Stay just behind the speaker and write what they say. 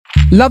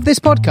Love this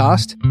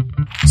podcast?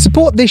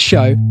 Support this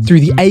show through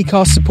the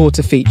Acast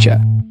supporter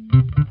feature.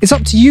 It's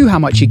up to you how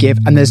much you give,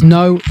 and there's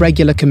no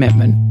regular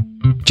commitment.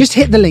 Just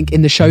hit the link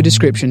in the show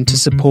description to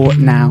support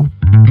now.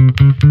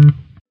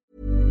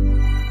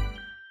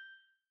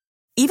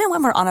 Even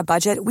when we're on a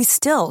budget, we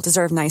still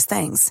deserve nice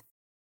things.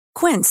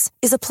 Quince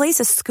is a place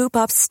to scoop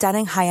up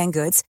stunning high-end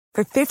goods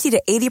for 50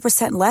 to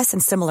 80% less than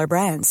similar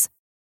brands.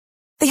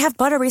 They have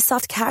buttery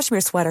soft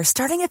cashmere sweaters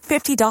starting at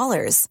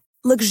 $50,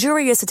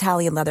 luxurious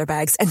Italian leather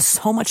bags, and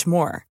so much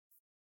more.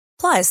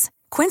 Plus,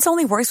 Quince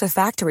only works with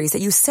factories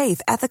that use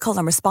safe, ethical,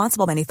 and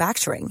responsible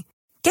manufacturing.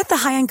 Get the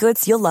high-end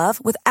goods you'll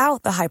love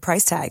without the high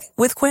price tag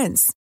with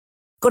Quince.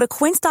 Go to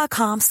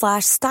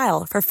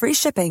quince.com/style for free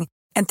shipping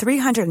and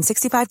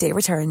 365-day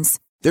returns.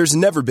 There's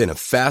never been a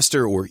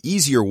faster or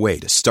easier way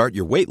to start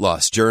your weight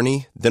loss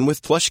journey than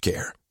with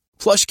PlushCare.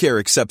 PlushCare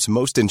accepts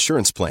most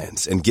insurance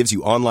plans and gives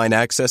you online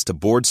access to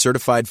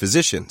board-certified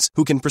physicians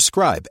who can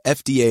prescribe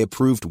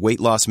FDA-approved weight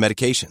loss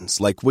medications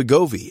like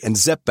Wegovy and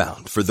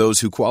Zepbound for those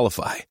who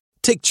qualify.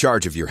 Take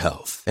charge of your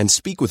health and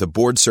speak with a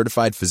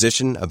board-certified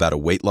physician about a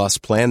weight loss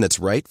plan that's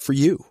right for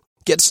you.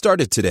 Get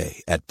started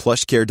today at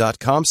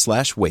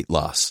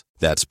plushcare.com/weight-loss.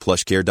 That's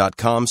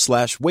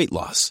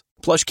plushcare.com/weight-loss.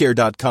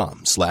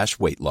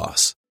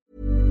 plushcare.com/weight-loss.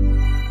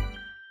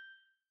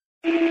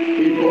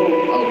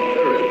 People of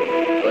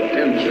Earth,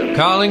 attention.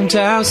 Calling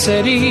Tau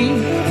City,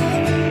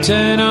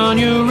 turn on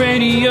your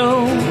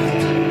radio.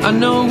 I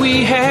know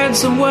we had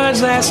some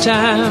words last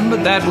time,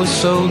 but that was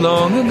so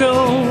long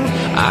ago.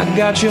 I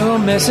got your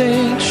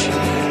message.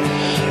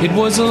 It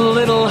was a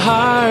little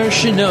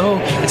harsh, you know.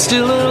 It's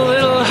still a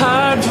little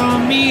hard for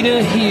me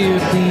to hear.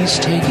 Please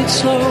take it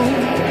slow.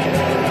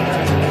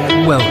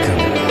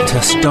 Welcome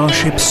to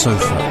Starship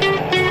Sofa,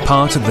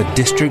 part of the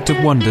District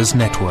of Wonders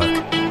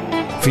network,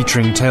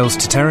 featuring tales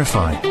to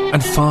terrify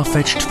and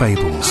far-fetched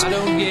fables.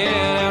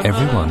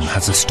 Everyone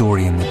has a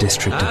story in the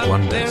District of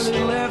Wonders.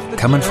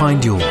 Come and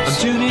find yours. I'm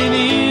tuning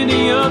in to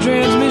your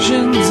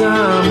transmissions.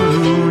 I'm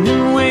marooned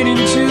and waiting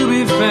to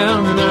be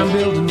found, and I'm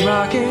building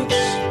rockets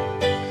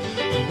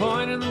and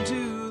pointing them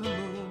to the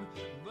moon.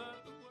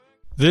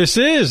 This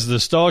is the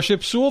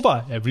Starship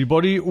Sofa.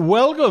 Everybody,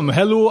 welcome,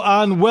 hello,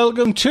 and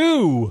welcome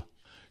to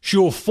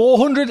show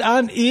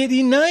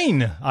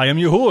 489. I am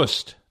your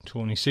host,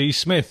 Tony C.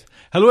 Smith.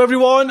 Hello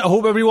everyone, I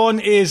hope everyone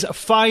is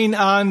fine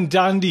and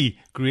dandy.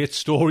 Great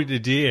story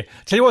today.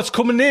 Tell you what's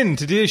coming in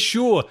today's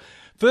show.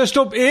 First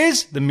up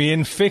is the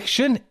main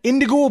fiction,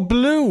 Indigo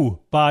Blue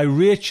by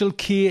Rachel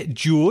K.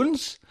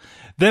 Jones.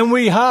 Then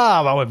we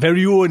have our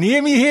very own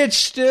Amy H.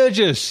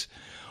 Sturgis.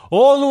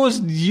 All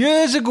those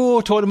years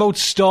ago talking about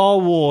Star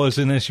Wars,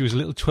 and she was a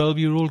little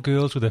 12-year-old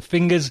girl with her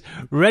fingers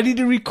ready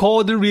to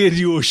record the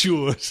radio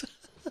shows.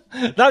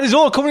 That is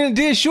all coming in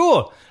today's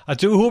show. I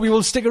do hope you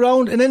will stick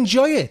around and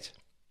enjoy it.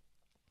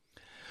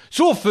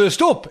 So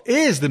first up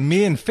is the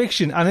main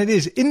fiction, and it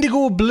is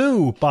Indigo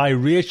Blue by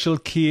Rachel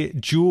K.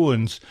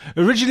 Jones.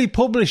 Originally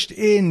published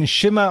in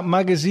Shimmer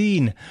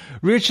magazine,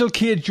 Rachel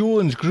K.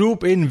 Jones grew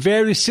up in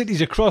various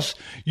cities across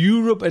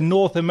Europe and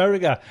North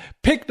America,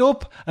 picked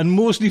up and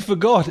mostly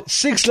forgot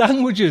 6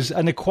 languages,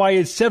 and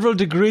acquired several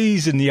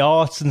degrees in the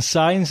arts and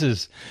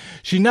sciences.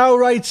 She now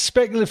writes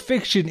speculative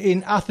fiction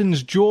in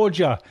Athens,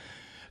 Georgia.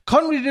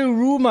 Contrary to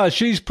rumours,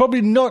 she's probably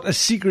not a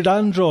secret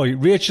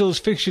android. Rachel's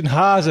fiction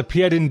has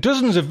appeared in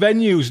dozens of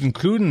venues,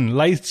 including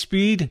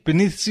Lightspeed,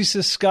 Beneath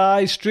the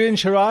Sky,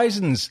 Strange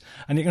Horizons,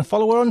 and you can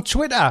follow her on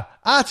Twitter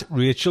at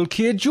Rachel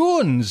K.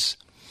 Jones.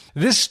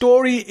 This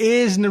story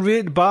is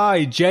narrated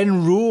by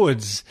Jen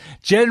Rhodes.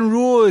 Jen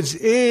Rhodes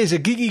is a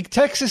geeky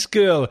Texas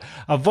girl,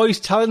 a voice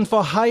talent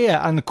for hire,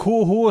 and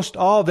co-host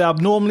of the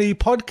Abnormally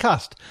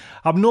podcast.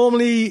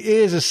 Abnormally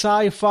is a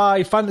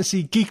sci-fi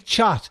fantasy geek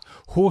chat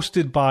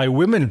hosted by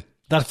women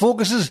that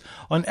focuses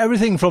on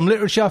everything from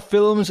literature,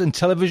 films and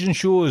television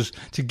shows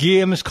to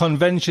games,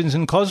 conventions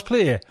and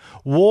cosplay.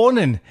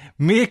 Warning,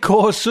 may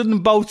cause sudden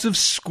bouts of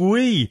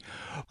squee.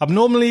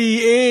 Abnormally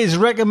is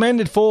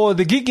recommended for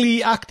the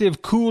geekly,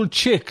 active, cool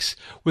chicks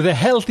with a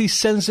healthy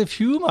sense of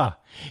humour.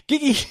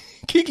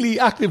 Geekly,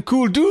 active,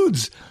 cool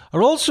dudes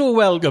are also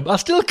welcome. I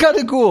still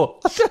gotta go.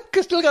 I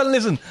still gotta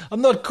listen.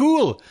 I'm not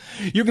cool.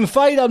 You can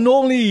find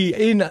Abnormally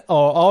in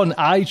or on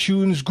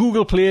iTunes,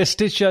 Google Play,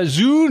 Stitcher,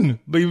 Zune,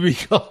 baby,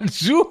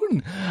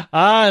 Zune,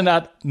 and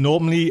at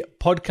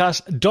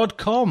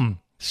normallypodcast.com.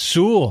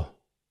 So,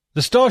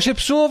 the Starship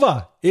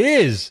Sofa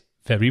is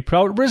very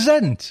proud to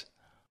present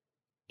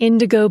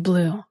Indigo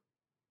Blue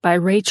by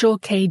Rachel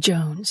K.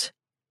 Jones.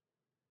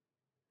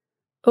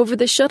 Over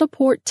the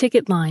Shuttleport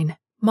ticket line,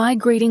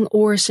 migrating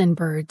orison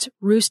birds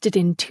roosted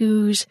in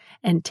 2s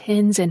and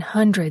 10s and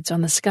 100s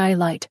on the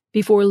skylight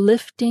before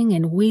lifting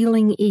and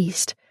wheeling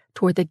east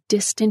toward the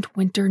distant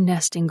winter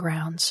nesting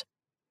grounds.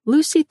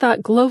 Lucy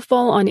thought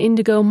glowfall on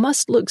Indigo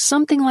must look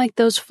something like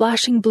those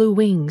flashing blue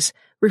wings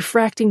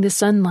refracting the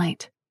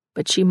sunlight,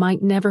 but she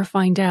might never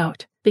find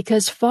out,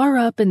 because far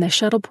up in the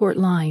Shuttleport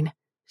line,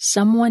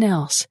 someone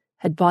else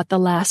had bought the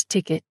last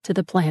ticket to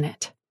the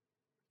planet.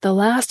 The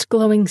last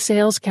glowing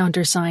sales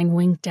counter sign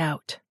winked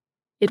out.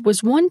 It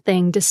was one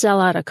thing to sell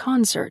out a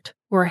concert,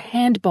 or a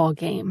handball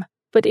game,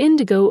 but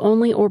Indigo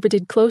only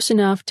orbited close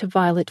enough to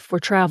Violet for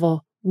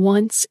travel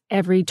once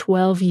every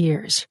 12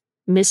 years.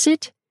 Miss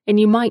it, and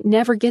you might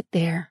never get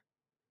there.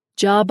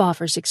 Job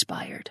offers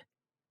expired.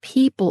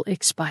 People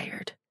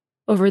expired.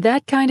 Over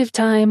that kind of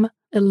time,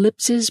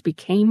 ellipses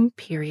became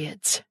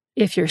periods.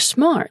 If you're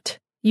smart,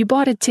 you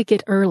bought a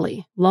ticket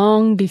early,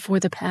 long before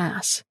the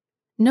pass.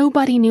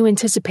 Nobody knew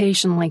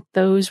anticipation like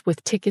those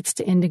with tickets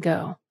to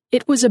Indigo.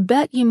 It was a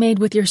bet you made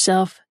with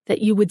yourself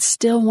that you would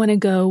still want to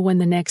go when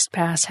the next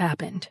pass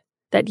happened,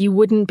 that you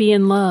wouldn't be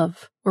in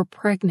love, or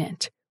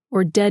pregnant,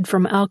 or dead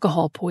from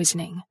alcohol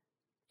poisoning.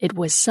 It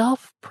was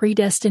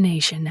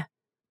self-predestination.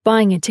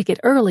 Buying a ticket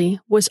early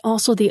was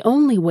also the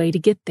only way to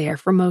get there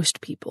for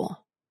most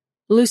people.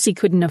 Lucy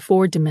couldn't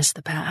afford to miss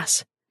the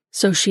pass,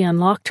 so she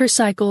unlocked her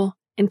cycle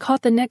and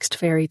caught the next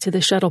ferry to the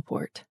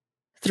shuttleport.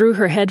 Through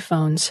her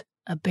headphones,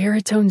 a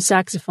baritone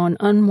saxophone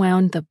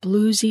unwound the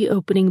bluesy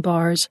opening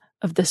bars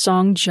of the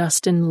song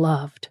Justin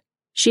loved.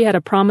 She had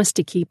a promise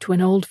to keep to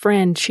an old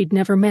friend she'd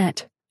never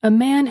met, a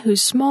man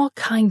whose small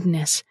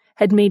kindness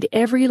had made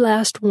every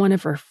last one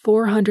of her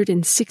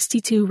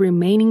 462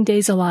 remaining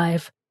days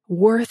alive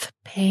worth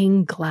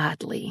paying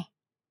gladly.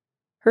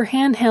 Her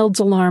handheld's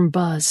alarm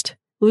buzzed.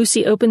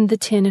 Lucy opened the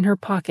tin in her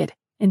pocket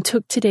and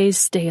took today's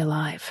stay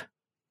alive.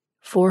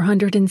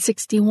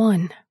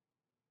 461.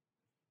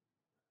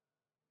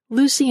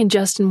 Lucy and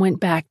Justin went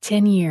back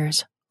 10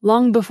 years,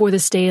 long before the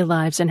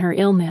stay-alives and her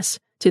illness,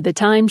 to the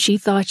time she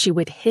thought she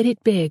would hit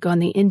it big on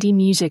the indie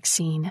music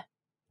scene.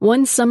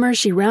 One summer,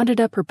 she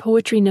rounded up her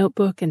poetry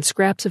notebook and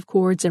scraps of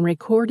chords and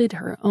recorded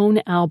her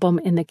own album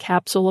in the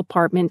capsule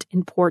apartment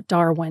in Port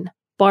Darwin,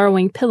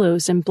 borrowing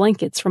pillows and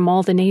blankets from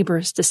all the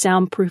neighbors to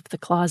soundproof the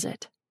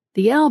closet.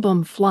 The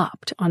album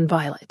flopped on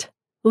Violet.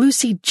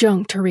 Lucy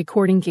junked her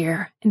recording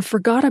gear and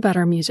forgot about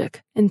her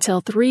music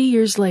until 3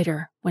 years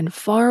later, when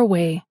Far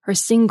Away, her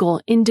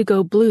single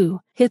Indigo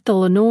Blue, hit the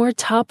Lenore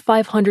Top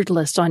 500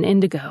 list on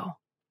Indigo.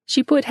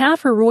 She put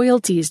half her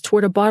royalties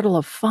toward a bottle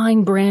of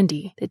fine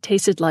brandy that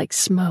tasted like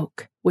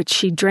smoke, which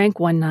she drank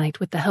one night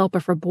with the help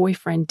of her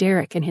boyfriend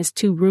Derek and his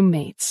 2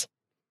 roommates.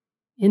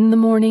 In the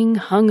morning,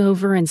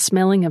 hungover and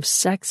smelling of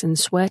sex and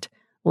sweat,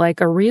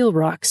 like a real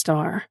rock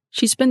star,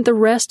 she spent the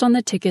rest on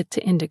the ticket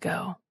to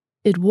Indigo.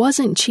 It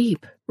wasn't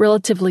cheap,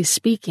 relatively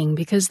speaking,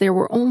 because there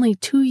were only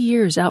 2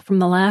 years out from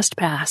the last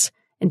pass,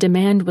 and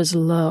demand was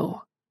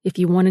low. If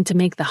you wanted to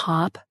make the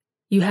hop,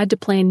 you had to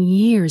plan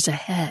years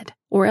ahead,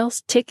 or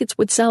else tickets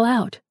would sell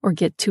out or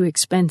get too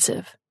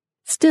expensive.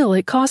 Still,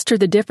 it cost her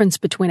the difference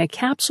between a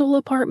capsule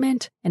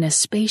apartment and a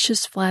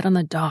spacious flat on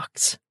the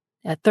docks.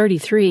 At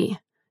 33,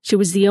 she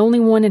was the only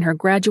one in her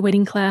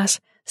graduating class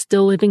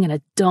still living in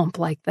a dump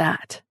like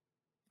that.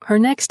 Her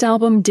next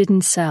album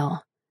didn't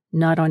sell,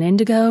 not on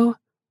Indigo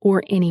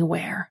or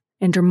anywhere,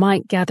 and her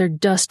mic gathered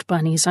dust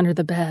bunnies under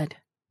the bed.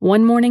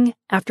 One morning,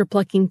 after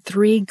plucking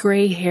 3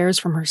 gray hairs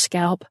from her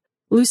scalp,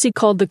 Lucy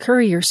called the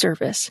courier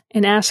service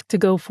and asked to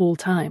go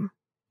full-time.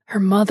 Her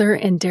mother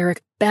and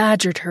Derek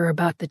badgered her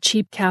about the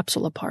cheap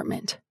capsule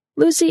apartment.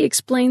 Lucy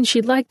explained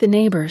she'd like the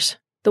neighbors,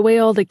 the way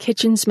all the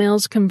kitchen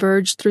smells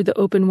converged through the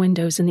open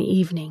windows in the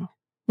evening.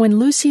 When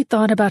Lucy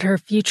thought about her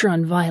future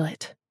on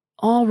Violet,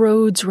 all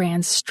roads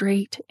ran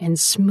straight and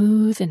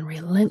smooth and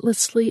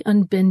relentlessly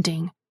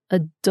unbending, a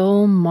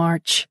dull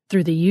march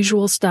through the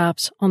usual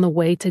stops on the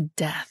way to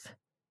death,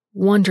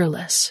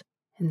 wonderless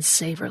and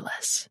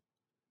savorless.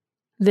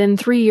 Then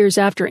 3 years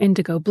after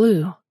Indigo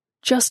Blue,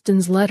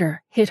 Justin's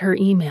letter hit her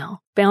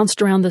email,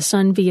 bounced around the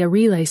sun via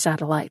relay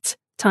satellites,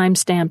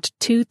 time-stamped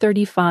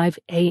 2:35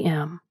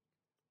 a.m.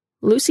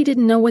 Lucy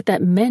didn't know what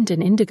that meant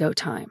in Indigo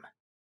time.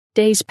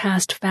 Days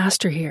passed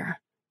faster here,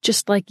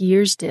 just like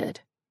years did.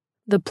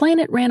 The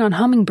planet ran on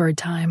hummingbird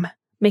time,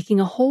 making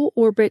a whole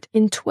orbit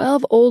in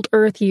 12 old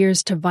Earth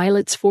years to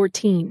Violet's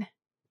 14.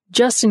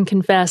 Justin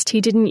confessed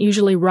he didn't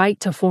usually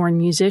write to foreign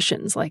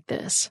musicians like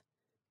this.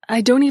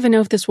 "I don't even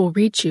know if this will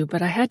reach you,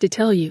 but I had to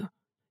tell you,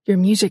 your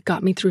music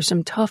got me through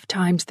some tough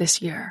times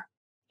this year."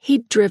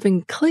 He'd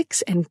driven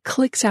clicks and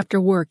clicks after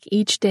work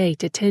each day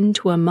to tend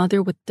to a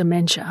mother with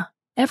dementia.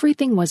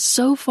 Everything was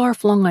so far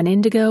flung on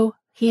Indigo,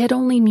 he had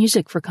only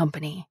music for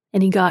company,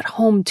 and he got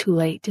home too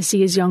late to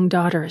see his young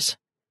daughters.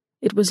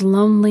 It was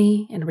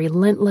lonely and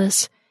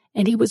relentless,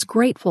 and he was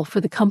grateful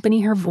for the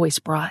company her voice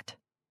brought.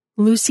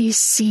 Lucy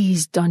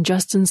seized on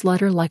Justin's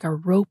letter like a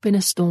rope in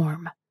a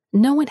storm.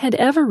 No one had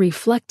ever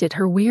reflected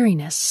her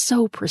weariness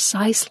so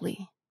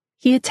precisely.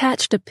 He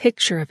attached a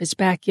picture of his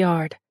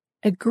backyard.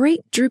 A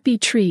great droopy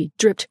tree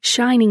dripped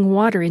shining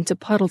water into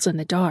puddles in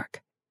the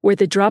dark. Where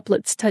the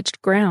droplets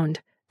touched ground,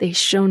 they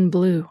shone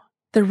blue.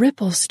 The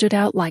ripples stood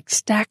out like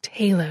stacked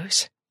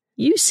halos.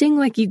 "You sing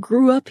like you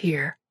grew up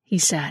here," he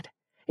said.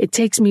 "It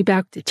takes me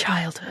back to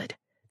childhood,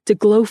 to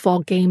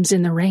glowfall games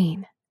in the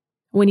rain."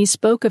 When he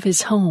spoke of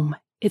his home,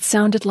 it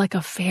sounded like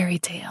a fairy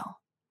tale.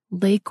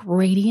 Lake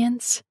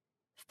Radiance?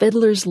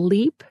 Fiddler's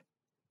Leap?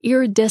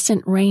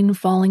 Iridescent rain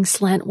falling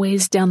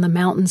slantways down the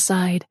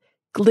mountainside,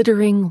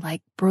 glittering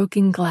like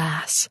broken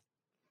glass.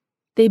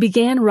 They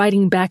began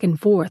writing back and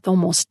forth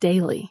almost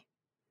daily.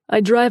 I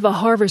drive a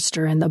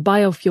harvester in the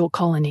biofuel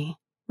colony,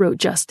 wrote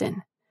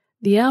Justin.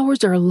 The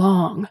hours are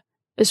long,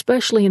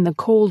 especially in the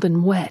cold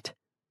and wet,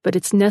 but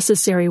it's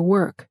necessary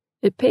work,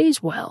 it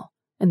pays well,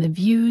 and the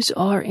views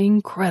are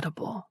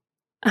incredible.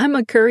 I'm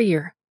a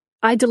courier.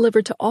 I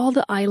deliver to all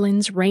the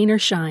islands, rain or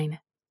shine,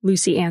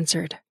 Lucy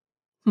answered.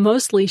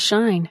 Mostly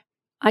shine.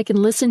 I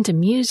can listen to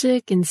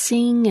music and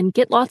sing and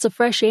get lots of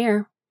fresh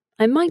air.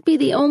 I might be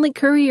the only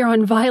courier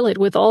on Violet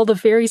with all the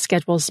ferry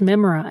schedules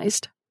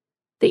memorized.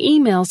 The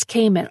emails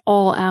came at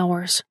all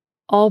hours,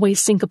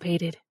 always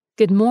syncopated.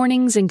 Good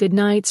mornings and good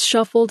nights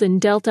shuffled and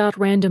dealt out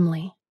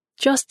randomly.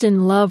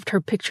 Justin loved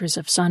her pictures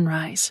of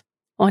sunrise.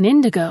 On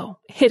Indigo,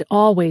 it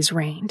always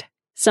rained.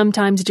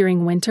 Sometimes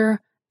during winter,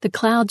 the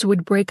clouds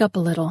would break up a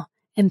little,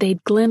 and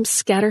they'd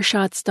glimpse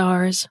scattershot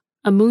stars,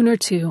 a moon or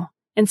two,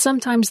 and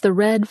sometimes the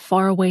red,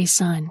 faraway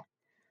sun.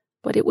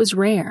 But it was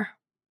rare.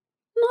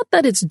 Not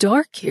that it's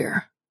dark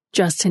here,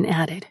 Justin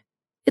added.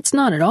 It's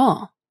not at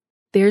all.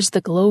 There's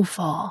the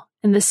glowfall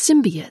and the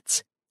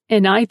symbiotes,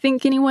 and I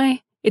think,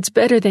 anyway, it's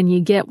better than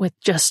you get with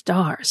just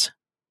stars.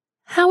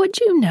 How would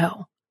you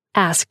know?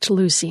 Asked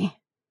Lucy.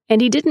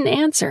 And he didn't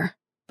answer.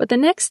 But the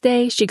next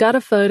day, she got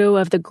a photo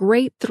of the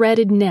great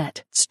threaded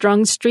net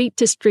strung street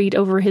to street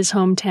over his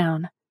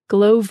hometown,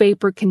 glow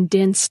vapor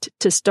condensed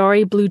to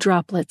starry blue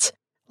droplets,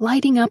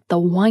 lighting up the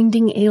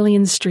winding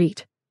alien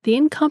street, the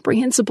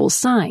incomprehensible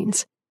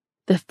signs,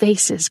 the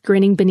faces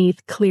grinning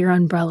beneath clear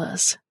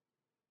umbrellas.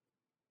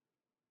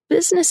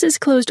 Businesses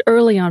closed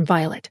early on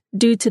Violet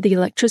due to the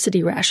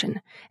electricity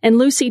ration, and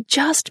Lucy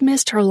just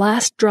missed her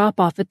last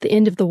drop-off at the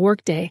end of the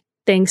workday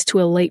thanks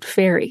to a late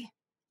ferry.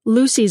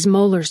 Lucy's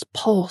molars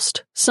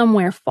pulsed.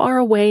 Somewhere far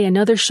away,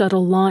 another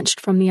shuttle launched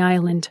from the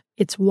island.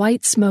 Its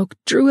white smoke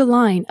drew a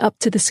line up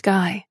to the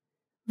sky.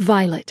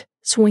 Violet,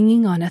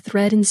 swinging on a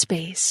thread in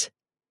space.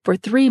 For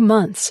 3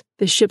 months,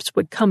 the ships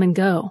would come and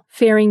go,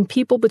 ferrying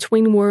people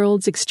between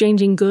worlds,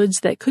 exchanging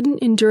goods that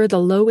couldn't endure the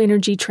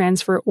low-energy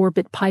transfer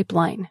orbit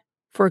pipeline.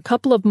 For a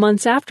couple of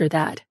months after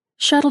that,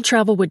 shuttle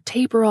travel would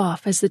taper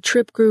off as the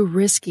trip grew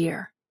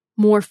riskier,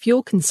 more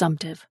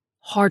fuel-consumptive,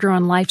 harder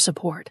on life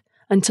support,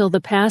 until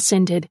the pass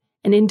ended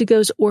and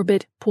Indigo's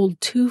orbit pulled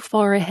too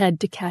far ahead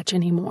to catch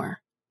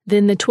anymore.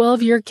 Then the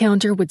 12-year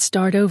counter would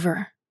start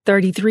over.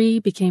 33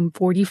 became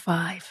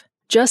 45.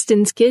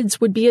 Justin's kids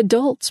would be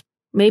adults,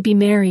 maybe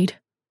married.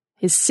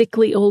 His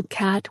sickly old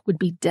cat would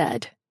be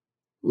dead.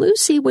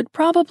 Lucy would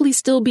probably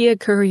still be a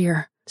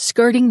courier,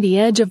 skirting the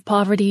edge of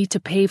poverty to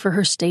pay for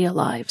her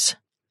stay-alives.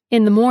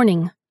 In the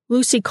morning,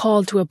 Lucy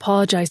called to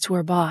apologize to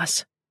her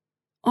boss.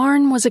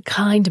 Arn was a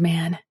kind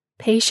man,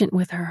 patient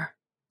with her.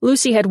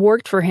 Lucy had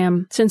worked for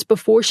him since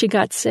before she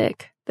got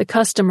sick. The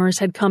customers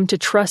had come to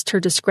trust her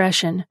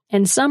discretion,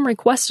 and some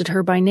requested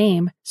her by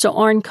name, so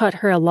Arn cut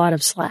her a lot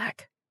of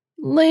slack.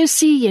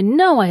 Lucy, you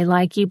know I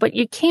like you, but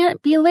you can't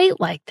be late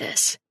like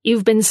this.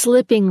 You've been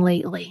slipping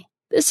lately.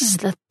 This is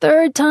the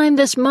 3rd time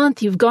this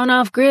month you've gone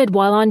off-grid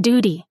while on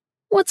duty.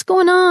 What's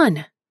going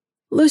on?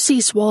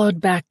 Lucy swallowed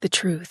back the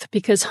truth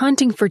because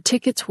hunting for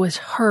tickets was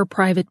her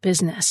private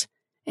business,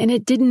 and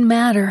it didn't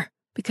matter.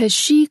 Because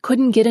she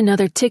couldn't get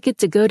another ticket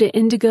to go to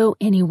Indigo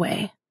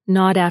anyway,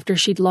 not after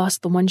she'd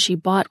lost the one she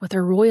bought with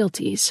her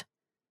royalties.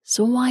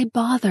 So why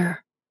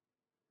bother?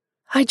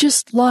 I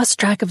just lost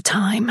track of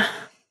time.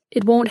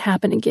 It won't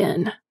happen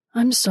again.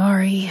 I'm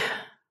sorry.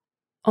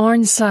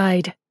 Arn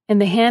sighed,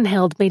 and the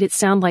handheld made it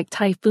sound like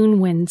typhoon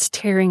winds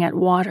tearing at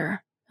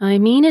water. I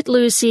mean it,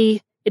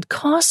 Lucy. It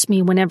costs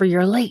me whenever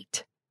you're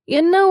late.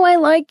 You know I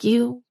like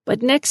you,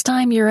 but next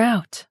time you're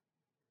out.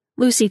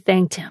 Lucy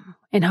thanked him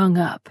and hung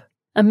up.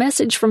 A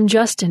message from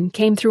Justin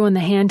came through on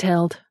the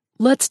handheld.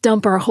 Let's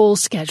dump our whole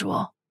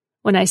schedule.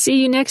 When I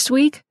see you next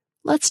week,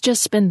 let's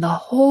just spend the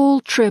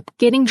whole trip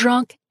getting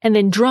drunk and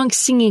then drunk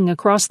singing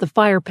across the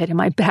fire pit in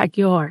my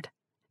backyard.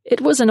 It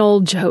was an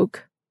old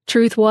joke.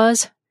 Truth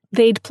was,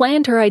 they'd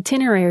planned her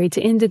itinerary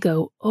to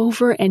Indigo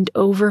over and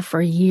over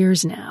for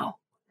years now.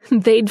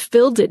 They'd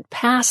filled it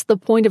past the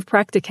point of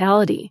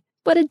practicality,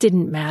 but it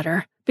didn't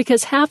matter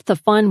because half the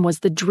fun was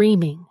the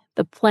dreaming,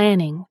 the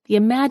planning, the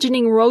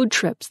imagining road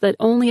trips that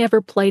only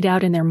ever played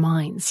out in their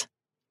minds.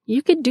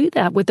 You could do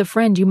that with a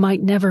friend you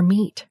might never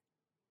meet.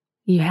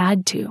 You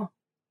had to.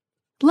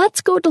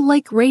 Let's go to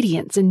Lake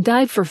Radiance and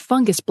dive for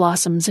fungus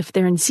blossoms if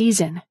they're in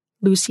season,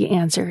 Lucy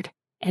answered.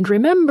 And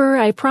remember,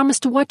 I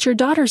promised to watch your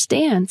daughters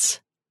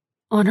dance.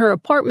 On her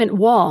apartment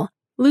wall,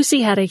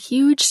 Lucy had a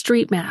huge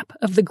street map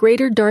of the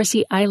Greater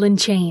Darcy Island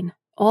chain,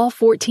 all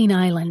 14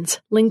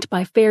 islands, linked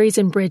by ferries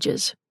and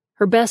bridges,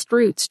 her best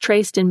routes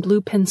traced in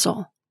blue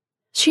pencil.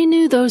 She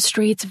knew those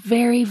streets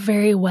very,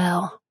 very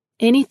well.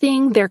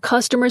 Anything their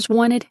customers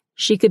wanted,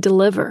 she could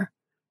deliver.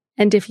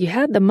 And if you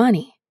had the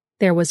money,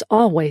 there was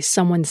always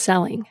someone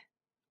selling.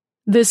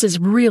 This is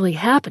really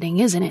happening,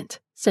 isn't it?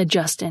 Said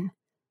Justin.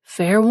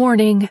 Fair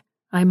warning,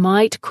 I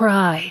might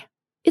cry.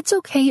 It's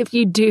okay if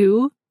you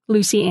do,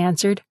 Lucy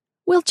answered.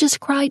 We'll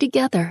just cry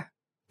together.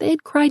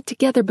 They'd cried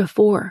together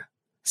before.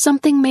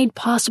 Something made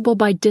possible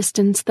by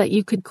distance that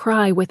you could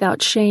cry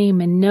without shame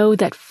and know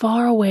that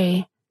far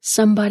away,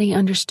 somebody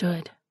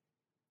understood.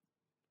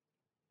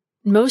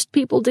 Most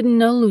people didn't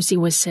know Lucy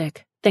was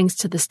sick, thanks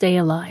to the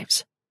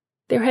stay-alives.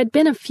 There had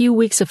been a few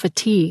weeks of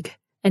fatigue,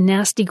 a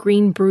nasty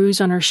green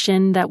bruise on her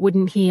shin that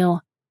wouldn't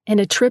heal, and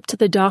a trip to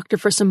the doctor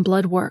for some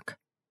blood work.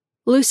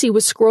 Lucy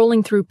was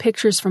scrolling through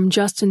pictures from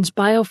Justin's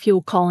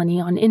biofuel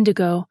colony on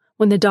Indigo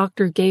when the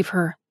doctor gave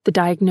her the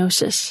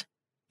diagnosis.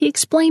 He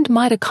explained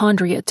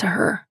mitochondria to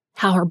her,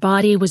 how her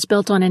body was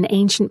built on an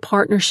ancient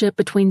partnership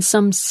between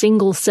some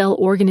single-cell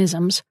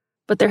organisms,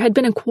 but there had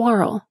been a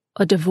quarrel,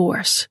 a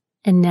divorce,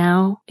 and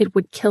now it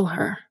would kill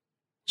her.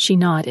 She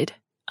nodded,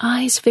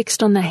 eyes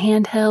fixed on the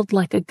handheld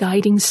like a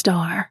guiding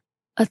star.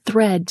 A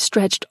thread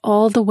stretched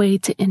all the way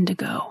to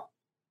Indigo.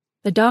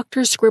 The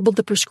doctor scribbled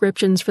the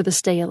prescriptions for the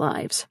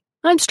stay-alives.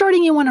 I'm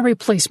starting you on a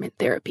replacement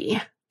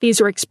therapy.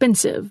 These are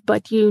expensive,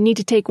 but you need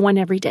to take one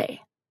every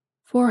day.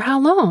 For how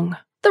long?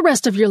 The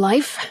rest of your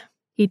life.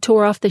 He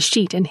tore off the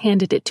sheet and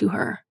handed it to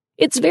her.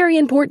 It's very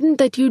important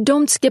that you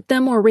don't skip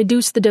them or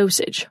reduce the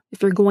dosage.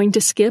 If you're going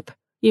to skip,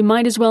 you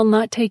might as well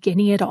not take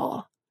any at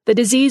all. The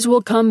disease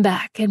will come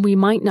back and we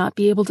might not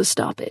be able to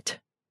stop it.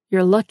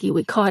 You're lucky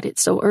we caught it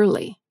so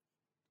early.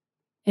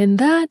 And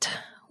that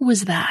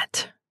was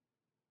that.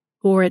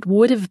 Or it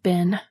would have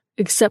been,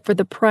 except for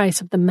the price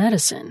of the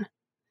medicine.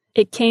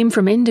 It came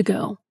from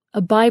Indigo,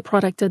 a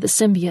byproduct of the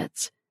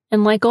symbiotes,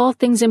 and like all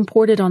things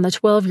imported on the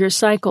 12-year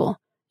cycle,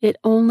 it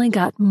only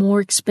got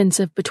more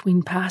expensive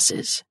between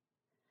passes.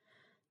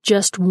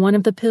 Just one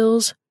of the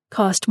pills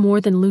cost more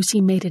than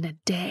Lucy made in a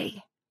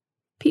day.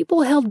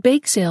 People held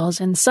bake sales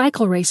and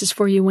cycle races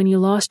for you when you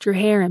lost your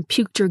hair and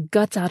puked your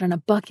guts out in a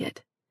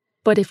bucket.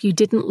 But if you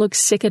didn't look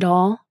sick at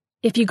all,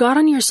 if you got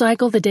on your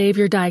cycle the day of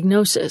your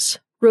diagnosis,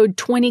 rode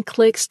 20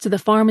 clicks to the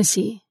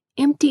pharmacy,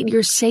 emptied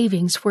your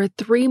savings for a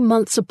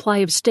 3-month supply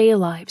of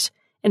stay-alives,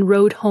 and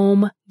rode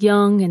home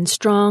young and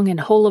strong and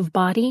whole of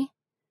body,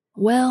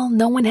 well,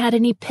 no one had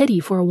any pity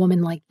for a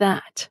woman like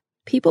that.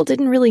 People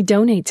didn't really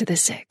donate to the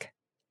sick.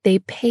 They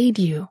paid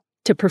you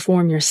to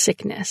perform your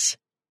sickness.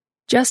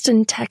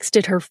 Justin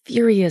texted her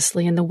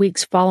furiously in the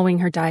weeks following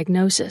her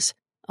diagnosis,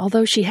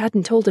 although she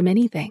hadn't told him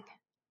anything.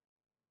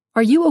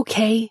 Are you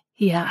okay?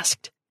 He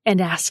asked, and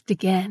asked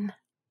again.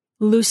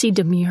 Lucy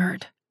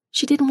demurred.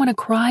 She didn't want to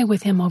cry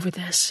with him over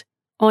this.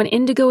 On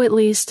Indigo, at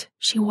least,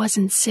 she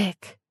wasn't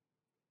sick.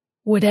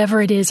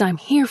 Whatever it is, I'm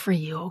here for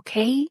you,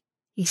 okay?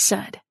 He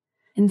said,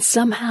 and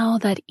somehow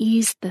that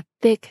eased the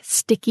thick,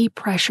 sticky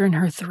pressure in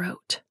her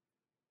throat.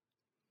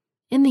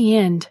 In the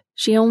end,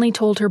 she only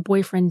told her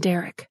boyfriend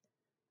Derek.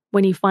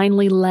 When he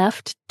finally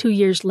left 2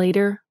 years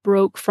later,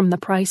 broke from the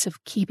price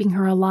of keeping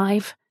her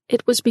alive,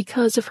 it was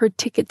because of her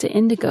ticket to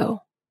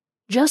Indigo.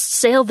 Just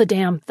sail the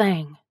damn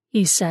thing,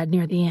 he said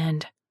near the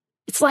end.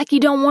 It's like you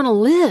don't want to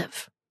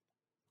live.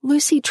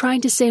 Lucy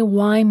tried to say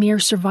why mere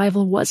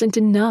survival wasn't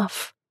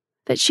enough,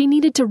 that she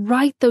needed to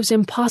write those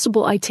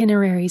impossible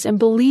itineraries and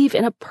believe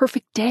in a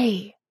perfect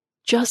day.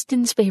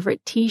 Justin's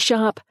favorite tea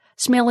shop,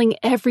 smelling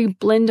every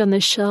blend on the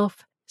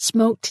shelf,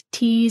 smoked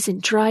teas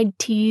and dried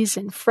teas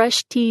and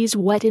fresh teas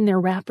wet in their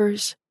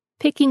wrappers,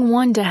 picking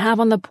one to have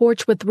on the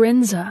porch with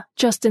Rinza,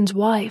 Justin's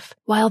wife,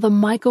 while the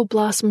Michael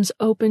blossoms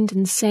opened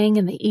and sang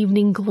in the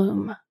evening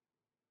gloom.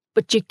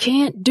 But you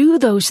can't do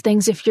those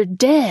things if you're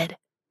dead,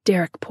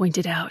 Derek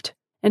pointed out,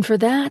 and for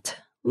that,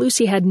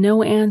 Lucy had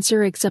no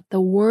answer except the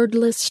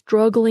wordless,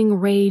 struggling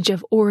rage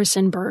of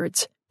orison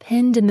birds,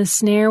 pinned in the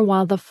snare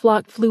while the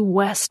flock flew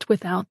west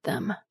without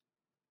them.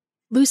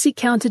 Lucy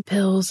counted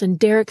pills and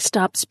Derek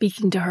stopped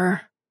speaking to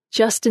her.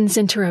 Justin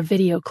sent her a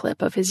video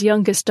clip of his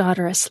youngest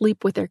daughter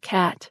asleep with their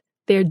cat,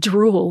 their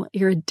drool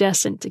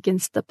iridescent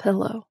against the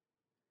pillow.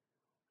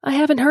 I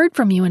haven't heard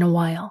from you in a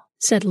while,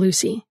 said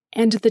Lucy,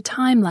 and the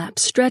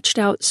time-lapse stretched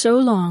out so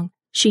long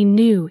she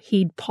knew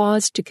he'd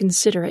paused to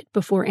consider it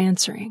before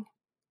answering.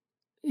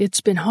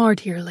 It's been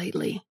hard here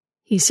lately,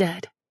 he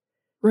said.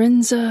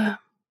 Rinza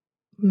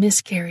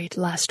miscarried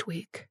last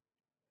week.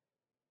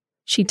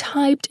 She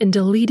typed and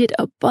deleted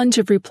a bunch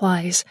of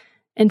replies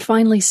and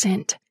finally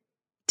sent,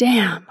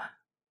 Damn.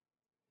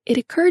 It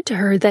occurred to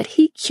her that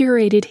he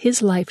curated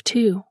his life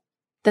too,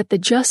 that the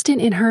Justin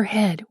in her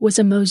head was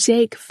a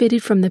mosaic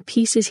fitted from the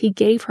pieces he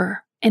gave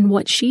her and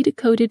what she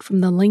decoded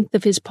from the length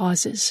of his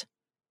pauses.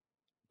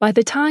 By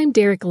the time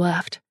Derek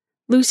left,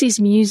 Lucy's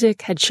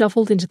music had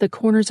shuffled into the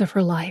corners of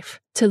her life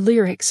to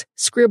lyrics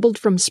scribbled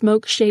from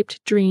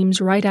smoke-shaped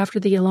dreams right after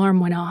the alarm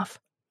went off.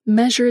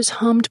 Measures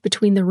hummed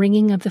between the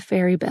ringing of the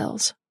fairy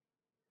bells.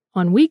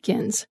 On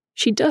weekends,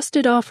 she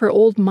dusted off her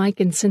old mic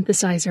and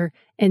synthesizer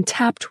and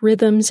tapped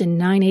rhythms in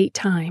 9/8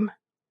 time.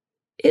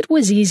 It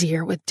was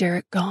easier with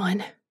Derek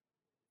gone.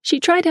 She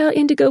tried out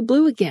Indigo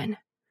Blue again.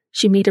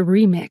 She made a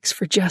remix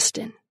for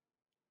Justin.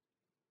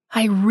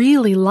 I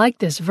really like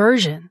this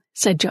version,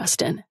 said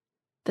Justin.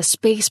 The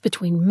space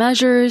between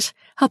measures,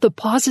 how the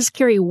pauses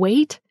carry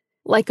weight,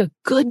 like a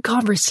good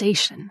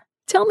conversation.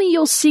 Tell me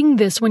you'll sing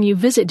this when you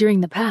visit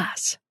during the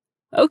pass.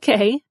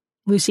 Okay,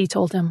 Lucy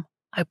told him.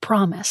 I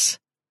promise.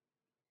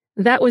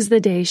 That was the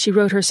day she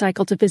rode her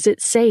cycle to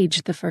visit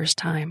Sage the first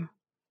time.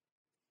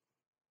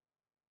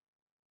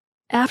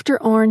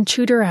 After Arn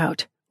chewed her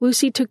out,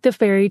 Lucy took the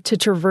ferry to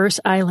Traverse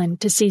Island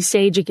to see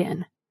Sage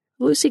again.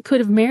 Lucy could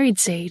have married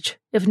Sage,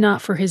 if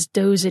not for his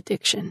doze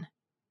addiction.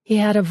 He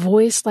had a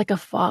voice like a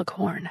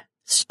foghorn,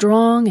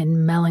 strong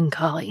and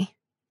melancholy.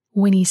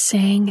 When he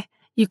sang,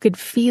 you could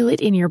feel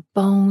it in your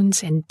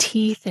bones and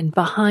teeth and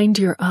behind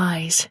your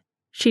eyes.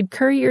 She'd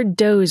couriered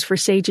doughs for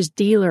Sage's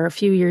dealer a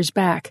few years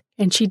back,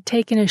 and she'd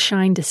taken a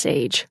shine to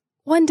Sage.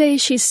 One day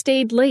she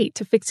stayed late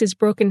to fix his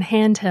broken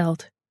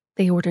handheld.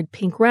 They ordered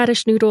pink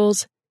radish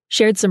noodles,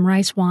 shared some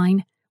rice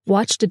wine,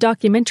 watched a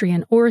documentary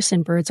on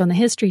orison birds on the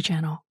History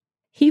Channel.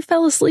 He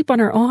fell asleep on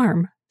her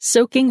arm,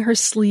 soaking her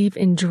sleeve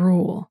in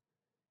drool.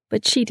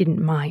 But she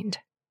didn't mind.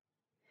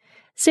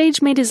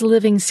 Sage made his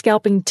living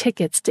scalping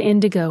tickets to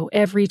Indigo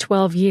every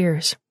 12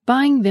 years,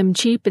 buying them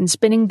cheap and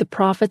spending the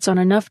profits on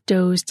enough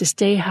doughs to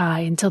stay high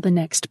until the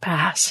next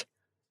pass.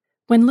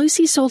 When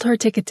Lucy sold her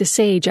ticket to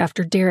Sage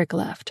after Derek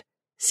left,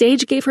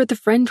 Sage gave her the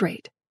friend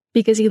rate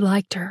because he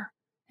liked her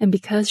and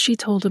because she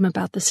told him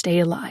about the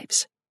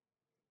stay-alives.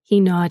 He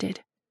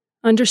nodded,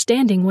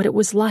 understanding what it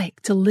was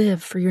like to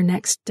live for your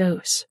next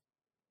dose.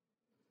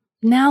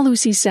 Now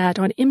Lucy sat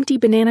on empty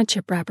banana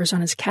chip wrappers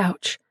on his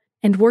couch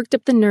and worked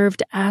up the nerve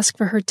to ask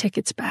for her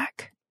tickets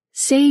back.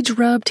 Sage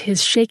rubbed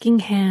his shaking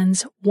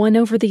hands one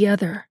over the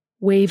other,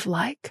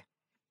 wave-like.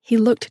 He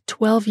looked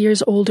 12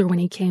 years older when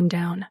he came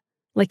down,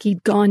 like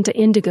he'd gone to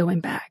Indigo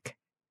and back.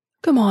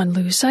 "Come on,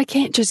 Luce, I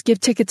can't just give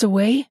tickets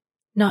away.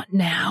 Not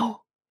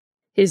now."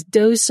 His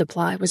dose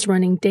supply was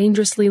running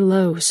dangerously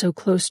low so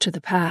close to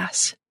the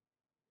pass.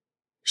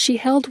 She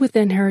held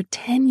within her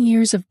 10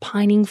 years of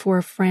pining for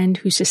a friend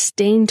who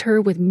sustained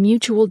her with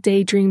mutual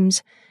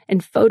daydreams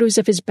and photos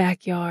of his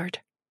backyard.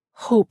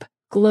 Hope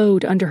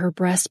glowed under her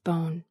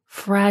breastbone,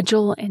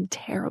 fragile and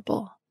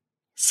terrible.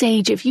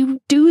 "Sage, if you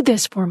do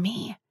this for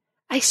me,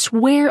 I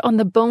swear on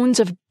the bones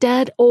of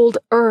dead old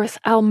Earth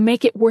I'll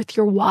make it worth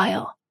your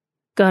while."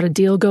 "Got a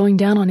deal going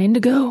down on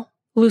Indigo?"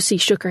 Lucy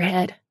shook her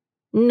head.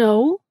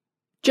 "No,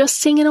 just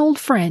seeing an old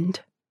friend."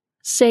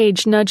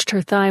 Sage nudged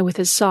her thigh with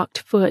his socked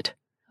foot.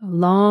 "A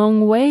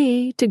long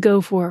way to go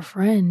for a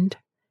friend."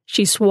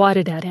 She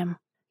swatted at him.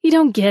 "You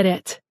don't get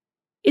it.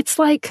 It's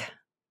like...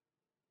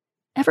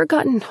 Ever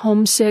gotten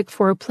homesick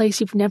for a place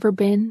you've never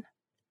been?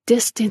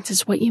 Distance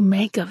is what you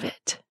make of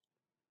it."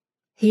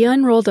 He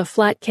unrolled a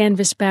flat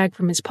canvas bag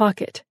from his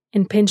pocket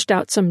and pinched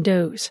out some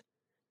doughs.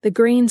 The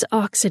grains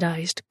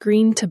oxidized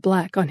green to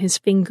black on his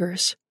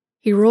fingers.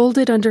 He rolled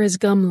it under his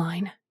gum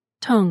line,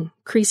 tongue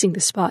creasing the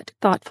spot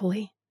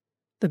thoughtfully.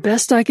 "The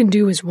best I can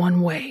do is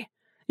one way.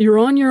 You're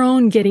on your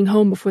own getting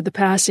home before the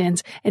pass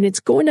ends, and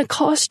it's going to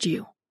cost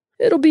you.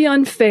 It'll be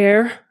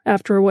unfair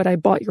after what I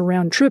bought your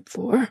round trip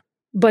for,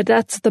 but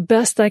that's the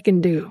best I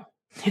can do.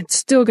 It's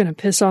still going to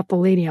piss off the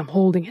lady I'm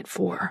holding it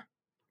for."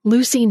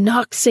 Lucy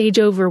knocked Sage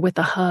over with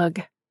a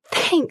hug.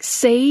 "Thanks,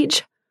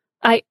 Sage.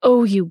 I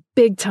owe you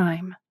big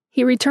time."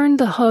 He returned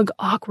the hug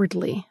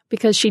awkwardly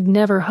because she'd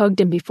never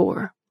hugged him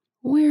before.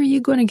 "Where are you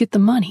going to get the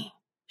money?"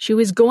 She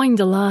was going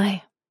to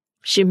lie.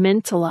 She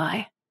meant to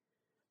lie.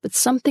 But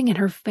something in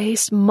her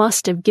face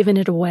must have given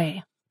it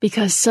away,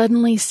 because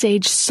suddenly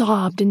Sage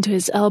sobbed into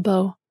his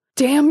elbow.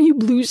 "Damn you,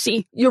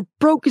 Lucy, you're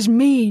broke as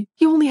me.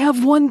 You only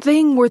have one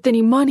thing worth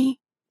any money."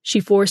 She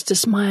forced a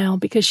smile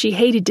because she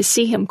hated to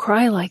see him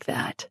cry like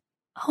that.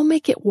 "I'll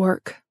make it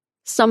work.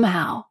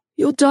 Somehow.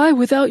 You'll die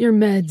without your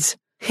meds."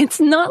 "It's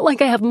not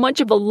like I have much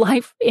of a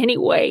life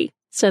anyway,"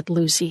 said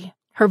Lucy.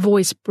 Her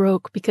voice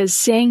broke because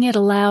saying it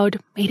aloud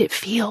made it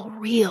feel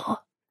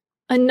real.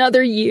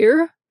 "Another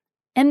year?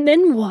 And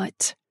then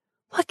what?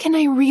 What can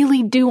I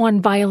really do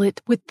on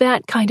Violet with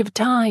that kind of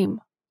time?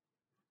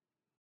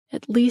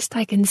 At least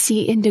I can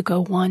see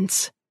Indigo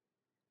once.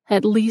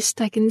 At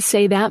least I can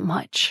say that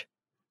much."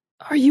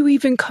 "Are you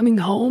even coming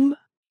home?"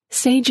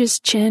 Sage's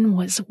chin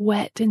was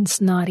wet and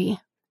snotty.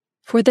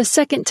 For the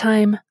second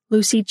time,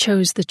 Lucy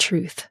chose the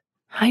truth.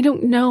 "I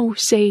don't know,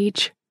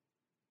 Sage.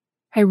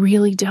 I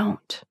really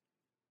don't."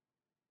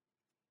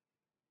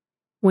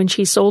 When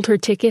she sold her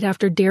ticket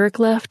after Derek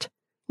left,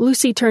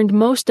 Lucy turned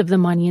most of the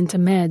money into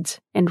meds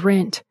and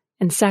rent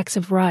and sacks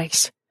of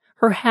rice,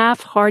 her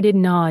half-hearted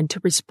nod to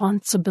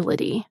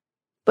responsibility.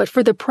 But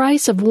for the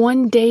price of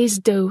one day's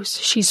dose,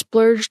 she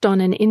splurged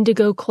on an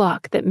Indigo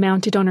clock that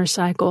mounted on her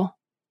cycle.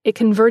 It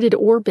converted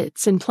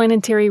orbits and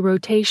planetary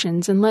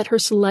rotations and let her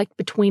select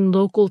between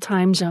local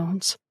time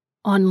zones.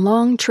 On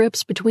long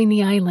trips between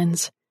the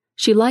islands,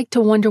 she liked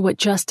to wonder what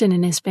Justin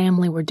and his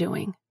family were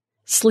doing.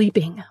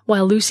 Sleeping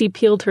while Lucy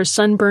peeled her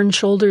sunburned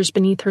shoulders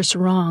beneath her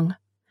sarong.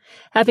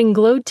 Having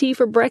glowed tea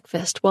for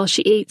breakfast while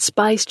she ate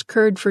spiced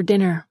curd for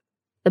dinner.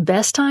 The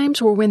best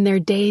times were when their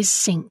days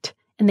synced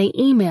and they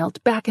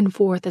emailed back and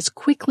forth as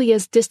quickly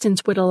as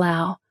distance would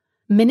allow,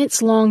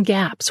 minutes-long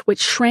gaps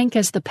which shrank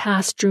as the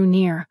past drew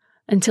near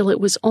until it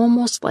was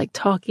almost like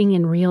talking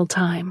in real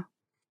time.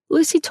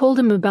 Lucy told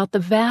him about the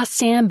vast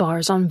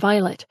sandbars on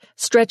Violet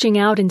stretching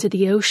out into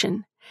the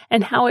ocean,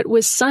 and how it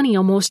was sunny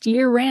almost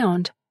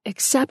year-round,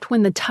 except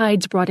when the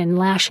tides brought in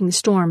lashing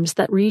storms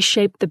that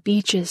reshaped the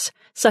beaches,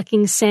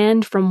 sucking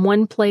sand from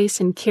one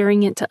place and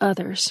carrying it to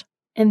others.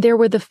 And there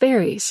were the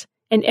ferries,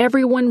 and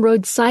everyone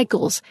rode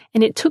cycles,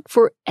 and it took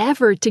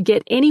forever to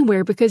get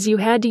anywhere because you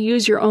had to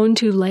use your own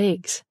 2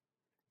 legs.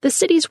 The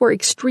cities were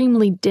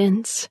extremely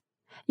dense.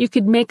 You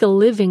could make a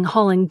living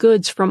hauling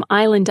goods from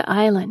island to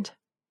island.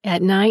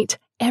 At night,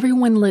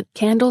 everyone lit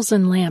candles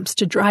and lamps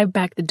to drive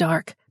back the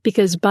dark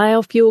because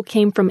biofuel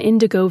came from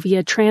Indigo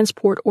via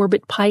Transport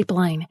Orbit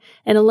pipeline,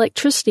 and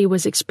electricity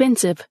was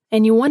expensive,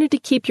 and you wanted to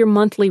keep your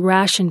monthly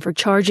ration for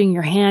charging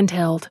your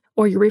handheld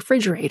or your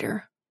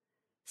refrigerator.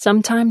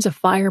 Sometimes a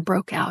fire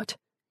broke out,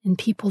 and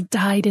people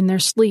died in their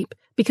sleep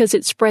because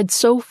it spread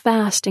so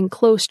fast in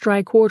close,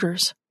 dry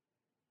quarters.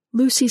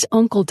 Lucy's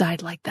uncle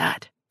died like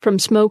that, from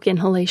smoke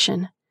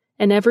inhalation,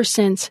 and ever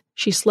since,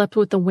 she slept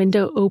with the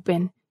window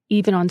open,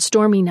 even on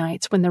stormy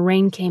nights when the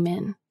rain came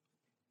in.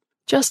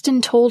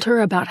 Justin told her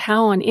about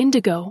how on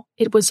Indigo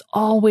it was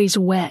always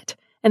wet,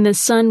 and the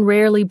sun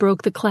rarely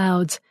broke the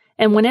clouds,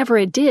 and whenever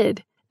it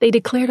did, they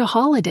declared a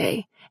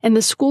holiday, and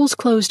the schools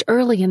closed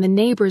early and the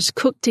neighbors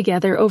cooked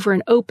together over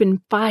an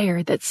open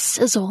fire that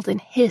sizzled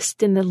and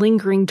hissed in the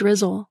lingering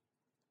drizzle.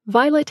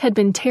 Violet had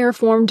been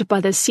terraformed by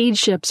the seed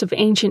ships of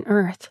ancient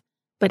Earth,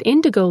 but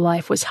Indigo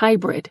life was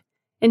hybrid,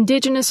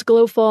 indigenous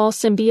glowfall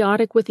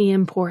symbiotic with the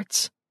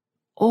imports.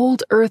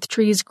 Old Earth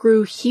trees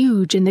grew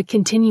huge in the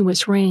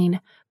continuous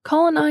rain,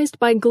 colonized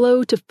by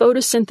glow to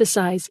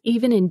photosynthesize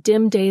even in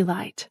dim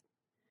daylight.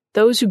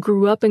 Those who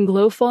grew up in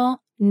glowfall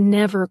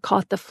never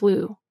caught the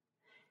flu.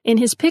 In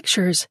his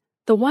pictures,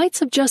 the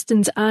whites of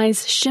Justin's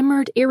eyes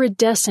shimmered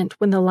iridescent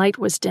when the light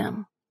was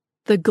dim.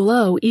 The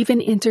glow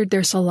even entered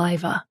their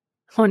saliva.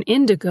 On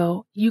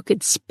Indigo, you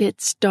could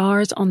spit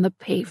stars on the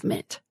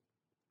pavement.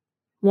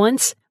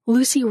 Once,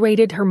 Lucy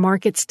raided her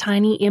market's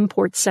tiny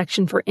imports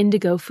section for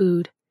Indigo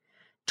food.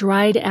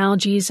 Dried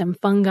algae and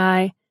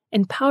fungi,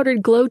 and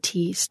powdered glow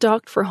tea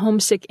stocked for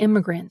homesick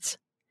immigrants.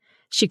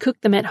 She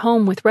cooked them at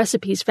home with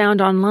recipes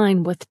found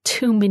online with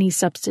too many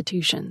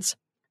substitutions.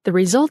 The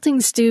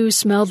resulting stew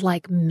smelled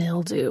like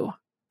mildew.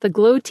 The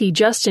glow tea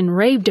Justin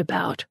raved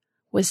about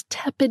was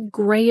tepid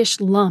grayish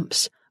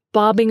lumps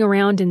bobbing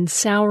around in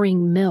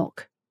souring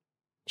milk.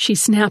 She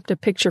snapped a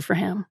picture for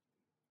him.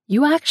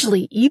 "You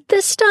actually eat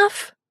this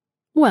stuff?"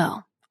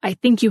 "Well, I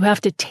think you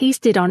have to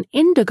taste it on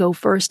Indigo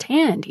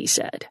firsthand," he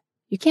said.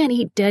 "You can't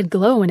eat dead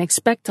glow and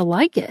expect to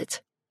like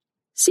it.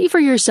 See for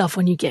yourself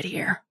when you get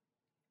here."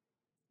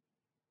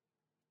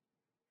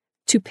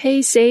 To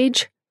pay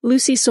Sage,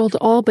 Lucy sold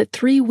all but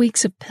 3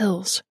 weeks of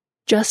pills,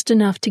 just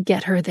enough to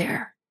get her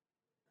there.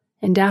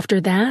 And after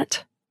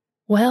that,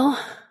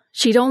 well,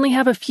 she'd only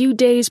have a few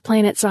days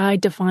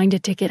planetside to find a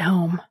ticket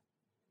home.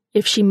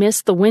 If she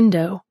missed the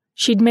window,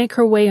 she'd make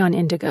her way on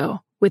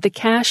Indigo, with the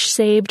cash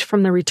saved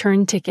from the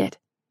return ticket,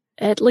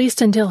 at least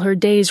until her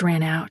days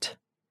ran out.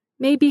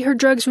 Maybe her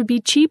drugs would be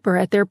cheaper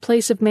at their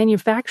place of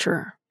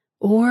manufacture,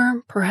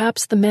 or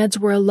perhaps the meds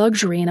were a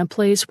luxury in a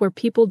place where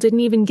people didn't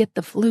even get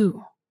the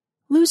flu.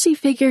 Lucy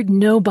figured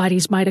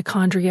nobody's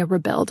mitochondria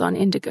rebelled on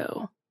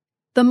Indigo.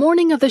 The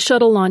morning of the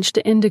shuttle launch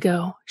to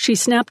Indigo, she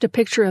snapped a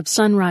picture of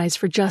sunrise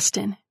for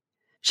Justin.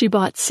 She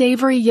bought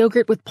savory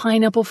yogurt with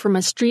pineapple from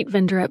a street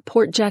vendor at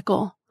Port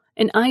Jekyll,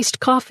 and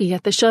iced coffee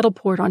at the shuttle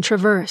port on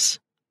Traverse.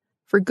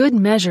 For good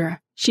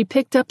measure, she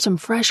picked up some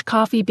fresh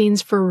coffee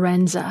beans for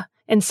Renza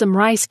and some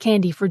rice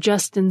candy for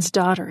Justin's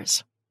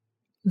daughters.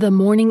 The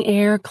morning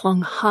air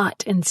clung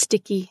hot and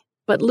sticky,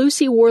 but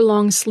Lucy wore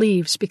long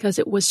sleeves because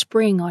it was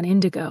spring on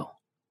Indigo.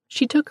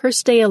 She took her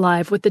stay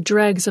alive with the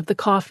dregs of the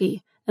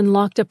coffee and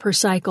locked up her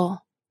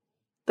cycle.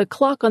 The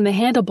clock on the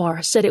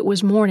handlebar said it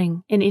was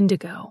morning in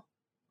Indigo.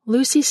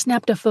 Lucy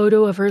snapped a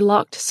photo of her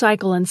locked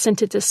cycle and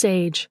sent it to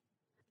Sage.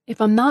 "If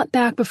I'm not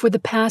back before the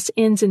pass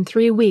ends in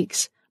 3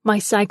 weeks, my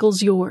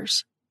cycle's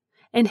yours.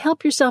 And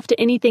help yourself to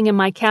anything in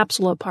my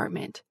capsule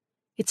apartment.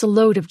 It's a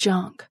load of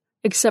junk,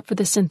 except for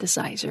the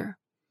synthesizer.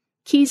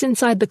 Key's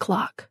inside the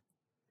clock."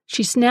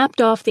 She snapped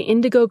off the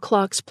Indigo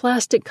clock's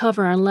plastic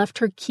cover and left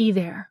her key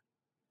there,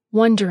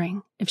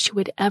 wondering if she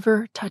would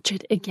ever touch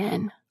it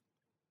again.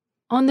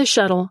 On the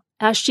shuttle,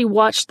 as she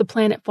watched the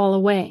planet fall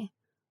away,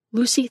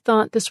 Lucy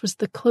thought this was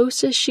the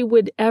closest she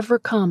would ever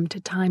come to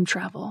time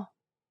travel.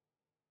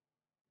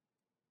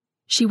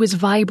 She was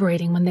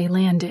vibrating when they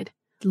landed,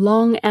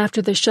 long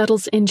after the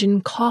shuttle's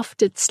engine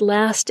coughed its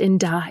last and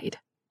died.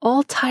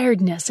 All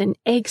tiredness and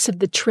aches of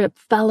the trip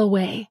fell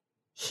away.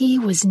 He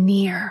was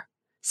near,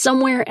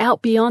 somewhere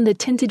out beyond the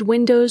tinted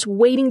windows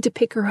waiting to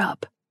pick her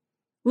up.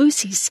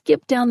 Lucy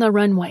skipped down the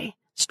runway,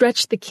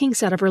 stretched the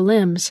kinks out of her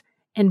limbs,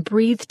 and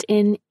breathed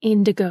in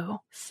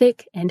Indigo,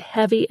 thick and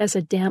heavy as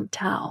a damp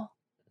towel.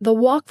 The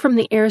walk from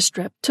the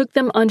airstrip took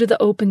them under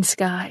the open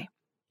sky.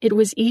 It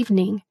was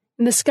evening,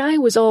 and the sky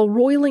was all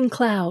roiling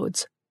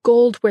clouds,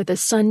 gold where the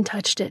sun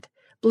touched it,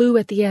 blue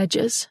at the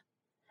edges.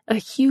 A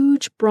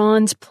huge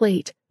bronze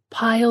plate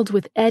piled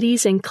with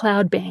eddies and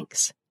cloud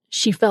banks.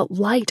 She felt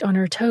light on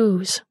her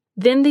toes.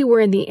 Then they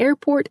were in the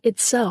airport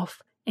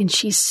itself, and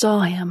she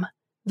saw him.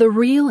 The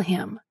real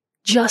him,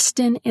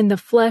 Justin in the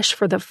flesh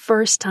for the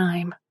first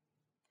time.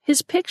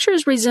 His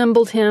pictures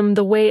resembled him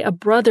the way a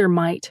brother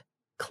might,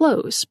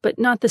 close but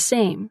not the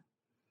same.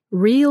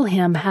 Real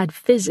him had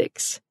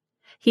physics.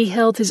 He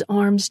held his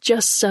arms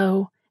just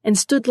so and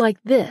stood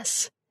like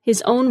this,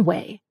 his own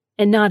way,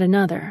 and not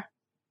another.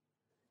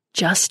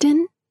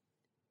 Justin?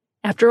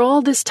 After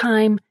all this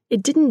time,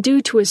 it didn't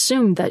do to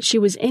assume that she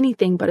was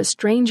anything but a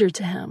stranger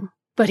to him.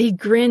 But he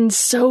grinned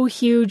so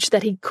huge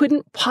that he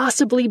couldn't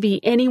possibly be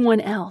anyone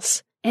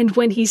else. And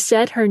when he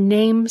said her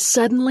name,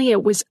 suddenly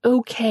it was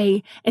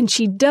okay, and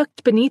she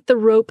ducked beneath the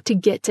rope to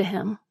get to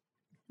him.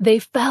 They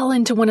fell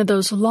into one of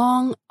those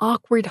long,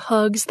 awkward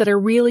hugs that are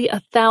really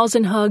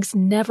 1,000 hugs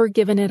never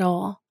given at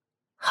all.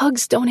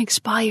 Hugs don't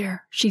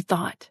expire, she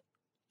thought.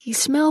 He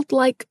smelled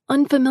like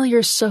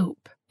unfamiliar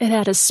soap. It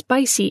had a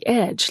spicy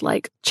edge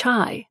like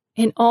chai.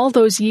 In all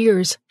those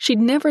years, she'd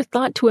never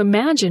thought to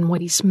imagine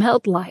what he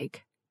smelled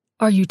like.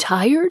 Are you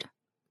tired?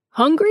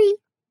 Hungry?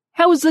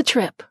 How was the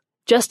trip?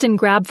 Justin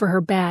grabbed for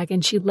her bag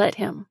and she let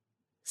him.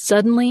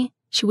 Suddenly,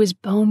 she was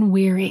bone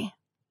weary.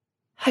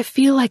 I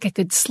feel like I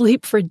could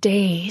sleep for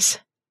days.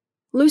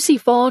 Lucy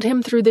followed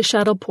him through the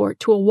shuttle port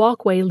to a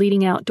walkway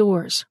leading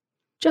outdoors.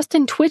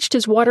 Justin twitched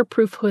his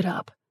waterproof hood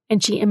up,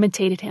 and she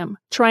imitated him,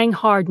 trying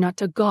hard not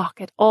to gawk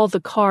at all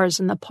the cars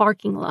in the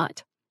parking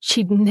lot.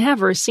 She'd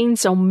never seen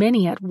so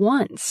many at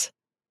once.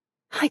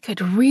 I could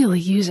really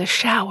use a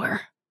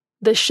shower.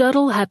 The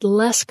shuttle had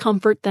less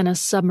comfort than a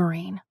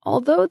submarine,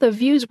 although the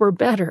views were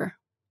better.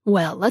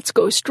 Well, let's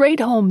go straight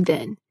home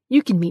then.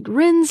 You can meet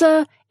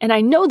Rinza, and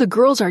I know the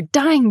girls are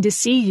dying to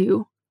see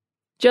you.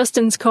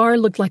 Justin's car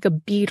looked like a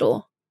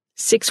beetle.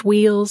 6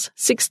 wheels,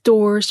 6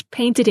 doors,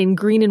 painted in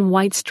green and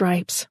white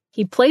stripes.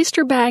 He placed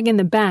her bag in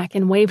the back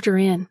and waved her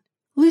in.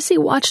 Lucy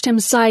watched him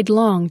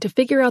sidelong to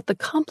figure out the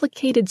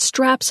complicated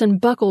straps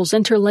and buckles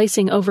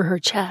interlacing over her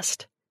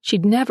chest.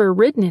 She'd never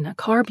ridden in a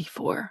car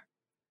before.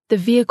 The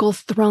vehicle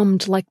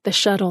thrummed like the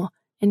shuttle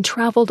and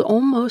traveled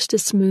almost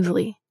as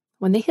smoothly.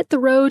 When they hit the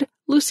road,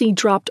 Lucy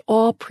dropped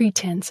all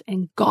pretense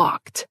and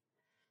gawked.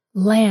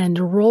 Land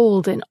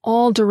rolled in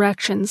all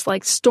directions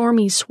like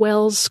stormy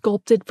swells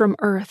sculpted from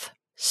earth.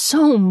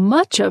 So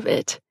much of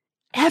it.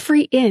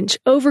 Every inch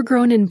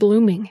overgrown and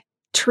blooming.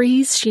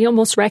 Trees she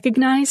almost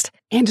recognized,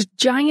 and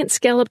giant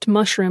scalloped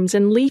mushrooms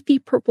and leafy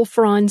purple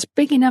fronds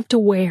big enough to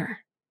wear.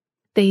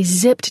 They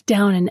zipped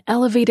down an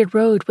elevated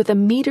road with a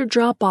meter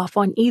drop-off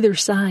on either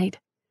side.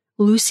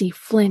 Lucy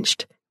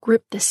flinched,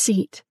 gripped the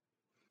seat.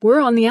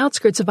 We're on the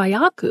outskirts of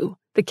Ayaku,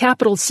 the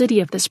capital city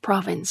of this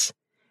province.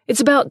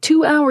 It's about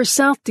 2 hours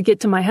south to get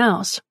to my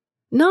house.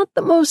 Not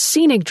the most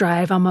scenic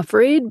drive, I'm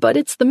afraid, but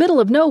it's the middle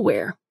of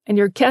nowhere, and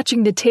you're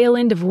catching the tail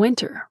end of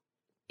winter.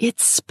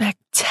 It's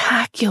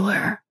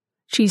spectacular,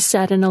 she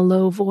said in a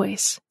low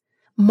voice.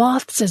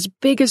 Moths as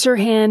big as her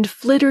hand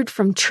flittered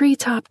from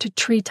treetop to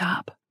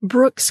treetop.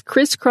 Brooks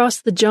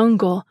crisscrossed the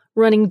jungle,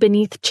 running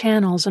beneath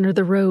channels under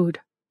the road.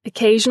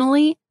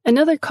 Occasionally,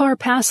 another car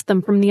passed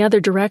them from the other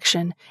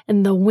direction,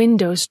 and the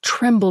windows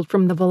trembled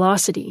from the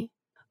velocity.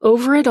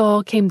 Over it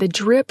all came the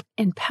drip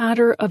and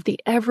patter of the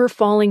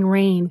ever-falling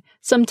rain,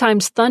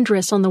 sometimes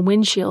thunderous on the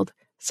windshield,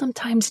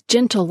 sometimes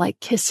gentle like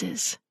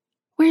kisses.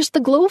 Where's the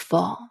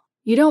glowfall?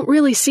 You don't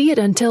really see it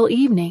until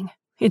evening.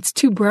 It's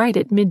too bright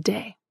at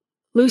midday.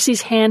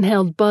 Lucy's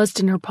handheld buzzed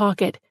in her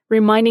pocket,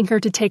 reminding her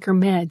to take her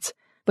meds,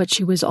 but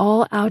she was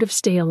all out of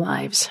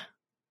stay-alives.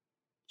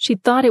 She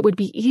thought it would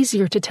be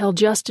easier to tell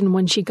Justin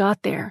when she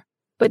got there,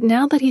 but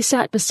now that he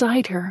sat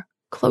beside her,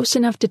 close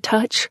enough to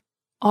touch,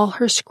 all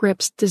her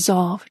scripts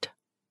dissolved.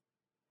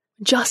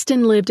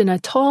 Justin lived in a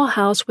tall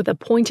house with a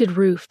pointed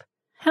roof.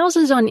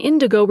 Houses on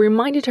Indigo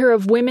reminded her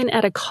of women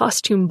at a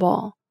costume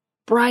ball,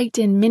 bright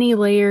and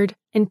many-layered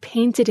and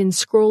painted in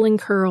scrolling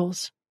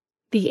curls.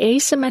 The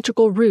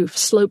asymmetrical roof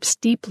sloped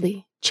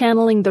steeply,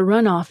 channeling the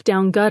runoff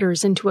down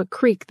gutters into a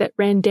creek that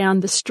ran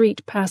down the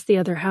street past the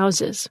other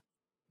houses.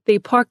 They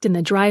parked in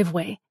the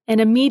driveway, and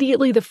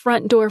immediately the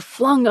front door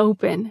flung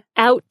open.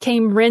 Out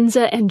came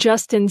Rinza and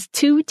Justin's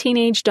 2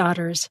 teenage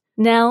daughters,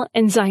 Nell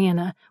and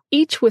Ziana,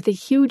 each with a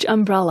huge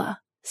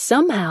umbrella.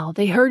 Somehow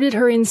they herded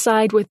her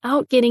inside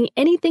without getting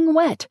anything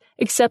wet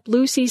except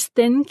Lucy's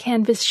thin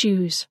canvas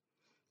shoes.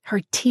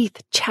 Her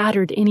teeth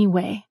chattered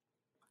anyway.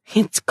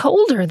 It's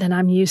colder than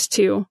I'm used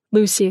to,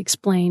 Lucy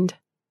explained.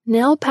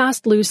 Nell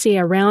passed Lucy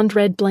a round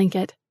red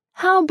blanket.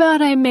 How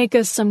about I make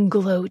us some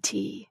glow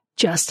tea?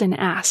 Justin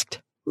asked.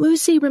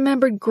 Lucy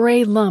remembered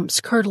gray lumps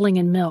curdling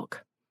in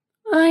milk.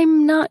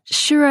 I'm not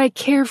sure I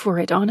care for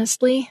it,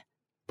 honestly.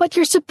 But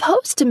you're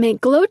supposed to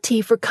make glow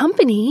tea for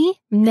company,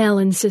 Nell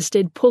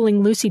insisted,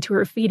 pulling Lucy to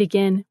her feet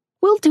again.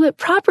 We'll do it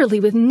properly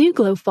with new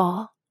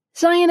glowfall.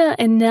 Ziana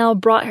and Nell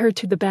brought her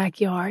to the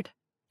backyard.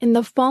 In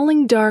the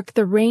falling dark,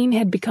 the rain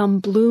had become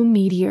blue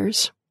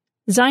meteors.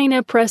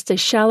 Ziana pressed a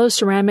shallow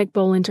ceramic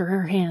bowl into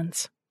her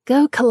hands.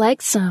 Go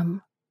collect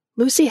some.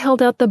 Lucy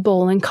held out the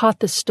bowl and caught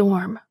the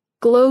storm.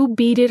 Glow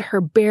beaded her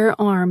bare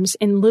arms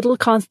in little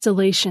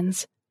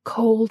constellations,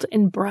 cold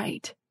and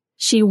bright.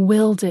 She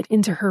willed it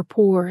into her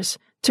pores,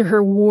 to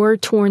her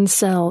war-torn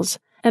cells,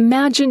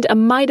 imagined a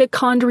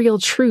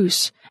mitochondrial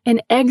truce, an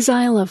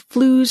exile of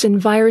flus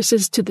and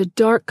viruses to the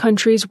dark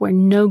countries where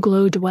no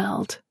glow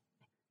dwelled.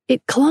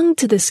 It clung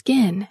to the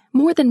skin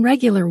more than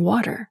regular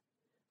water.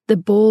 The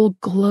bowl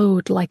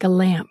glowed like a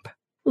lamp.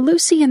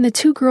 Lucy and the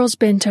two girls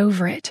bent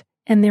over it,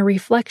 and their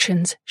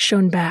reflections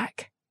shone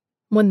back.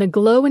 When the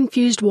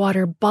glow-infused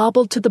water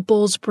bobbled to the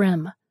bowl's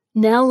brim,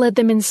 Nell led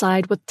them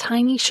inside with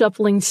tiny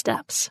shuffling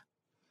steps.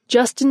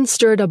 Justin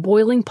stirred a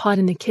boiling pot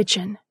in the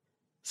kitchen,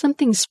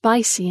 something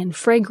spicy and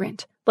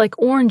fragrant, like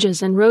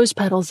oranges and rose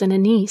petals in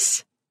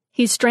anise.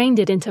 He strained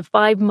it into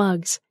 5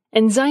 mugs,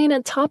 and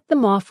Ziona topped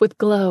them off with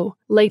glow,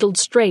 ladled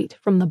straight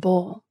from the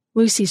bowl.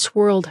 Lucy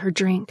swirled her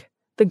drink.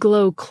 The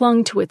glow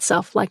clung to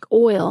itself like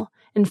oil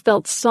and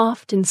felt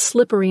soft and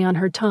slippery on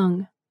her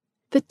tongue.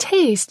 The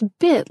taste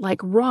bit like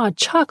raw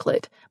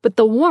chocolate, but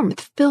the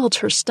warmth filled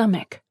her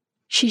stomach.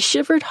 She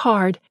shivered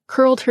hard,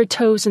 curled her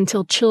toes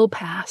until chill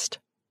passed.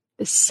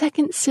 The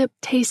second sip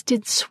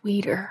tasted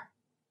sweeter.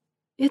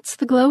 It's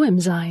the glow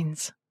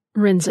enzymes,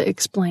 Rinza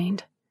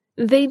explained.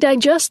 They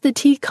digest the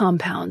tea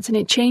compounds and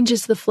it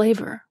changes the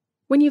flavor.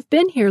 When you've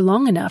been here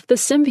long enough, the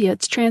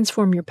symbiotes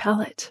transform your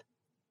palate.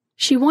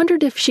 She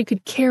wondered if she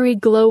could carry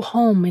glow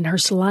home in her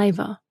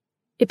saliva,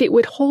 if it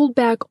would hold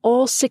back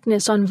all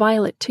sickness on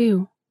Violet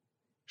too.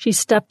 She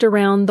stepped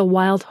around the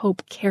Wild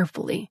Hope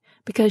carefully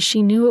because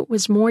she knew it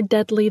was more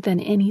deadly than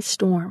any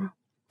storm.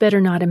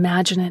 Better not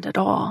imagine it at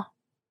all.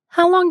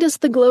 How long does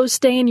the glow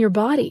stay in your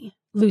body?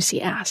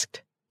 Lucy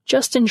asked.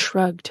 Justin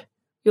shrugged.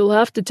 You'll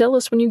have to tell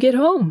us when you get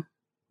home.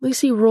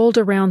 Lucy rolled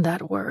around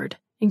that word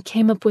and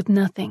came up with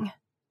nothing.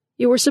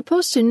 You were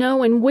supposed to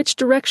know in which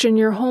direction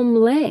your home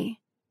lay.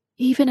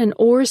 Even an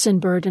orison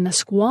bird in a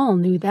squall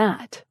knew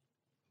that.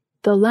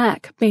 The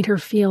lack made her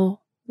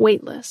feel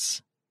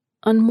weightless,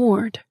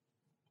 unmoored.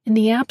 In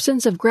the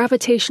absence of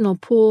gravitational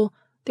pull,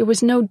 there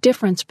was no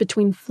difference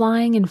between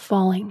flying and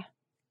falling.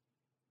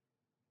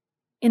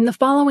 In the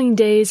following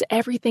days,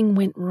 everything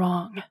went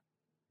wrong.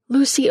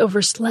 Lucy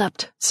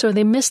overslept, so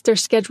they missed their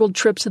scheduled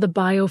trip to the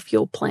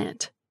biofuel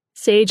plant.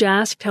 Sage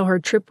asked how her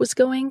trip was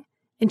going,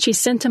 and she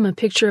sent him a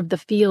picture of the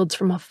fields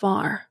from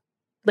afar.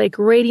 Lake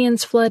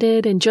Radiance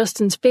flooded, and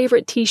Justin's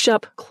favorite tea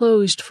shop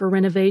closed for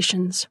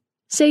renovations.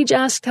 Sage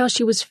asked how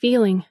she was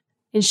feeling,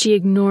 and she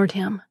ignored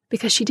him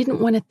because she didn't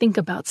want to think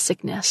about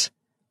sickness,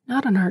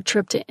 not on her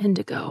trip to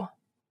Indigo.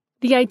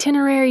 The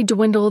itinerary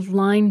dwindled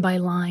line by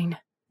line.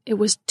 It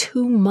was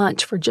too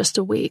much for just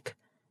a week.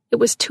 It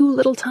was too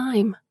little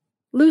time.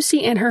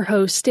 Lucy and her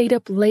host stayed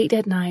up late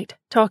at night,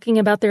 talking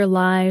about their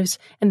lives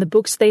and the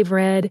books they've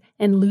read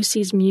and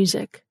Lucy's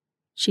music.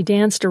 She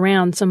danced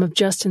around some of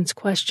Justin's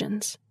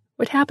questions.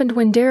 What happened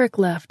when Derek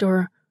left,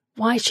 or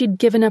why she'd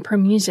given up her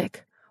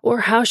music,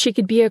 or how she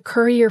could be a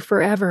courier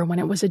forever when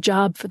it was a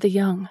job for the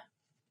young.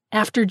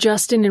 After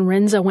Justin and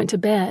Rinza went to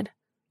bed,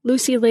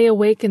 Lucy lay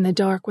awake in the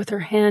dark with her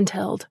hand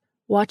held,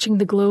 watching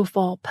the glow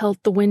fall pelt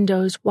the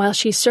windows while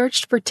she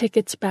searched for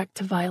tickets back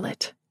to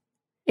Violet.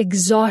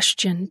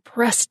 Exhaustion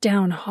pressed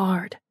down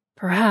hard,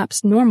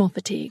 perhaps normal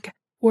fatigue,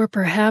 or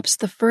perhaps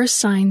the first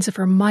signs of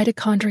her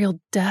mitochondrial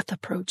death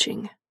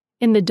approaching.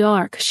 In the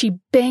dark, she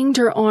banged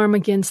her arm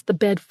against the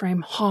bed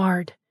frame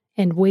hard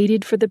and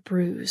waited for the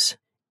bruise.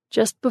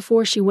 Just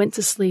before she went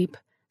to sleep,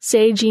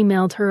 Sage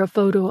emailed her a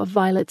photo of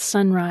Violet's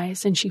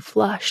sunrise, and she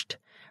flushed,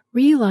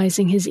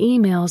 realizing his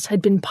emails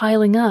had been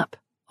piling up.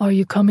 "Are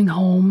you coming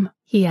home?"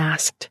 he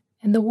asked,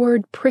 and the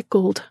word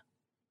prickled.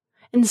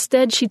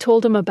 Instead, she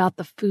told him about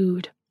the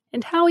food,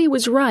 and how he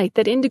was right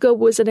that indigo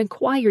was an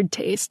acquired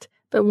taste,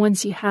 but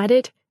once you had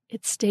it,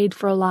 it stayed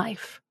for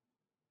life.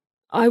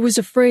 "I was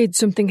afraid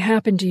something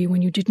happened to you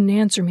when you didn't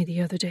answer me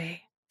the other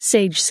day,"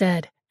 Sage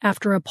said,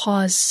 after a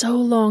pause so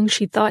long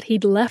she thought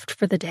he'd left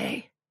for the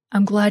day.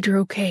 "I'm glad you're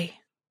okay."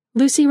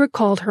 Lucy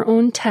recalled her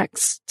own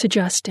texts to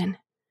Justin.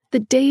 The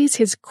days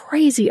his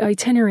crazy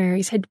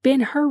itineraries had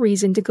been her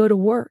reason to go to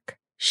work.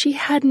 She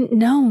hadn't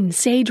known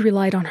Sage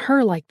relied on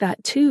her like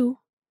that, too.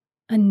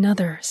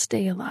 Another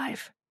stay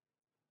alive.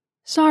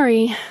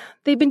 "Sorry,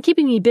 they've been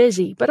keeping me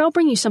busy, but I'll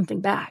bring you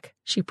something back,"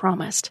 she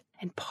promised,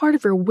 and part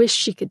of her wished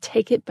she could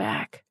take it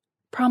back.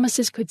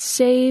 Promises could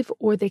save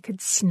or they could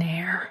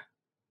snare.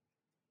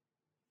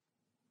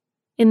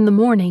 In the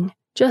morning,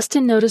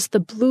 Justin noticed the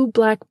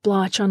blue-black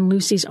blotch on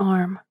Lucy's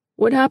arm.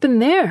 What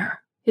happened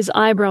there? His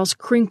eyebrows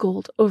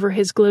crinkled over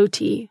his glow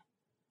tee.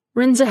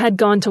 Rinza had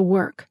gone to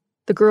work.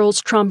 The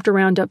girls tromped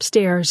around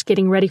upstairs,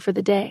 getting ready for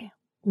the day.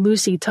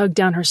 Lucy tugged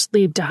down her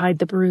sleeve to hide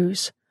the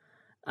bruise.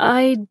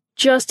 "I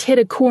just hit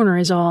a corner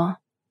is all.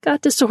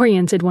 Got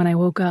disoriented when I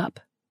woke up."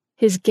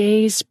 His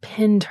gaze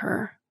pinned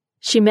her.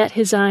 She met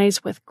his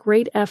eyes with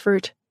great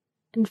effort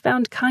and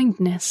found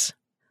kindness.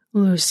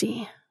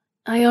 "Lucy,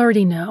 I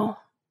already know.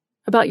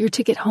 About your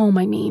ticket home,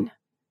 I mean,"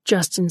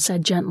 Justin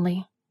said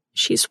gently.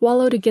 She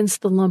swallowed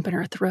against the lump in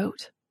her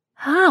throat.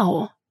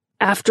 "How?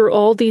 After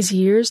all these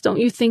years, don't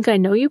you think I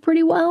know you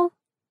pretty well?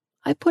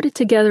 I put it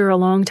together a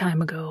long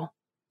time ago.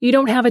 You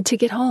don't have a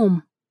ticket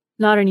home.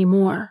 Not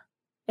anymore.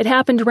 It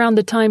happened around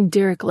the time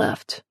Derek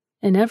left,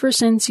 and ever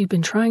since you've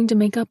been trying to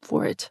make up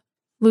for it."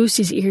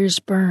 Lucy's ears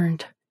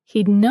burned.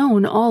 He'd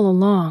known all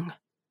along.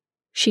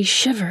 She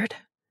shivered,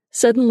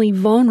 suddenly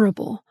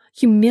vulnerable,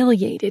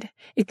 humiliated,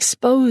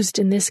 exposed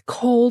in this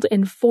cold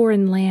and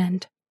foreign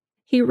land.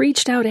 He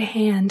reached out a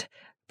hand,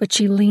 but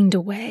she leaned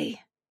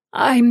away.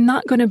 I'm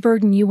not going to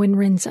burden you and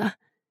Rinza.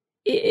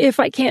 If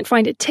I can't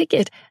find a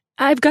ticket,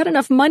 I've got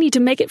enough money to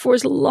make it for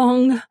as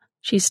long,"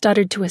 she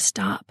stuttered to a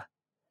stop.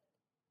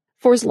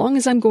 "For as long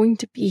as I'm going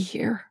to be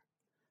here."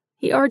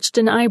 He arched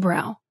an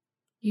eyebrow.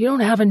 "You don't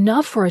have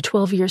enough for a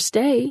 12-year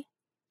stay."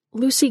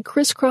 Lucy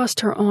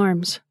crisscrossed her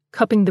arms,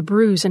 cupping the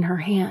bruise in her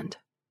hand.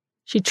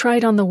 She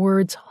tried on the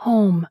words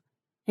home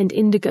and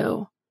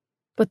indigo,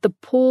 but the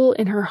pull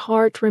in her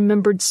heart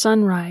remembered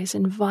sunrise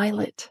and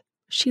violet.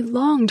 She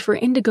longed for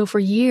indigo for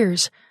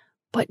years,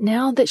 but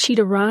now that she'd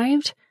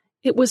arrived,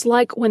 it was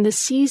like when the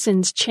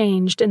seasons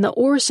changed and the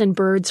orison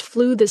birds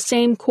flew the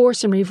same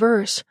course in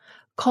reverse,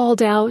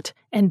 called out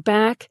and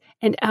back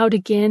and out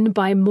again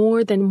by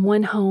more than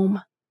one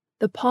home.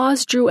 The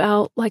pause drew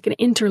out like an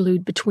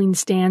interlude between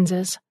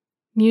stanzas,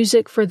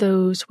 music for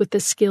those with the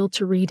skill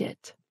to read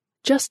it.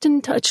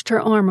 Justin touched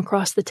her arm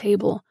across the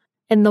table,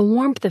 and the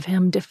warmth of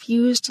him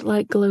diffused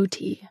like glow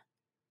tea.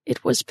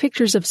 It was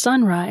pictures of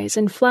sunrise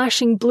and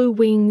flashing blue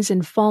wings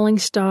and falling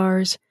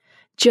stars,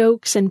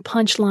 jokes and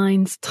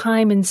punchlines,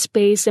 time and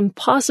space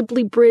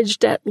impossibly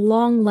bridged at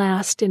long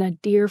last in a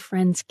dear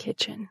friend's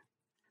kitchen.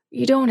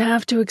 "You don't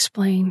have to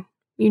explain.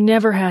 You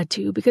never had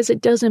to, because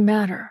it doesn't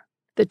matter.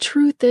 The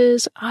truth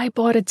is, I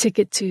bought a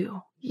ticket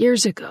too,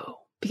 years ago,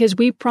 because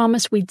we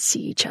promised we'd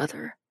see each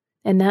other,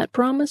 and that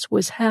promise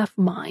was half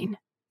mine.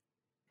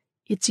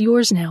 It's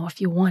yours now if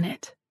you want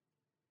it."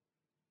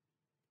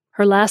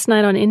 Her last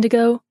night on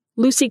Indigo,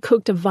 Lucy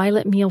cooked a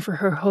violet meal for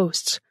her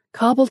hosts,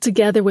 cobbled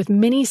together with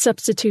many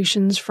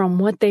substitutions from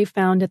what they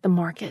found at the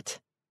market.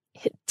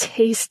 It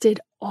tasted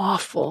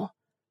awful,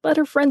 but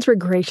her friends were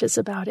gracious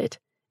about it.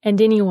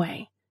 And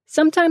anyway,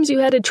 sometimes you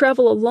had to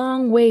travel a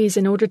long ways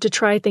in order to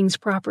try things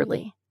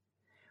properly.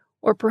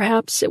 Or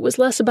perhaps it was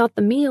less about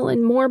the meal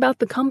and more about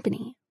the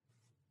company.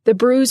 The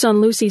bruise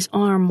on Lucy's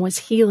arm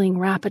was healing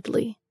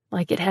rapidly,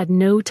 like it had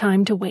no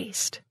time to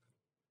waste.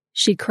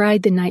 She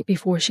cried the night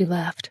before she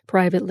left,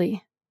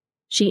 privately.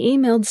 She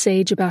emailed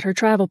Sage about her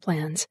travel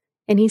plans,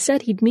 and he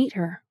said he'd meet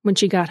her when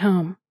she got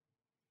home.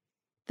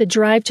 The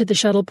drive to the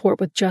shuttleport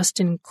with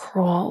Justin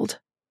crawled,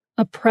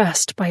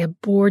 oppressed by a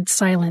bored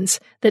silence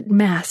that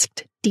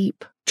masked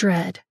deep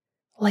dread,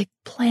 like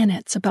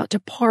planets about to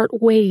part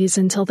ways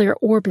until their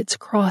orbits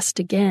crossed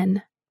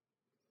again.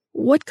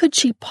 What could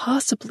she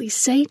possibly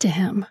say to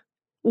him?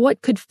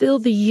 What could fill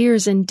the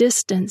years and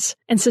distance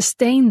and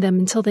sustain them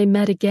until they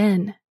met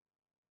again?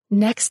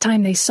 Next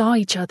time they saw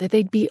each other,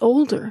 they'd be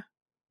older.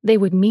 They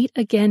would meet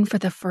again for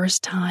the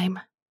first time.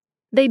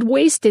 They'd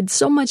wasted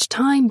so much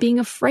time being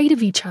afraid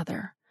of each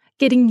other,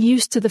 getting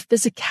used to the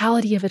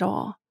physicality of it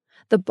all,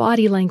 the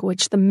body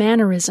language, the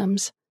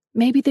mannerisms.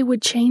 Maybe they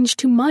would change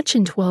too much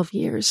in 12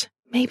 years.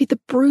 Maybe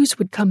the bruise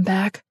would come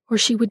back, or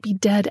she would be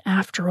dead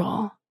after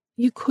all.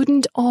 You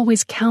couldn't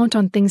always count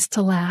on things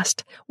to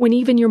last when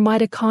even your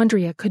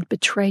mitochondria could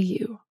betray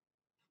you.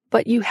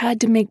 But you had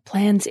to make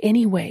plans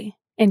anyway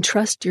and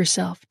trust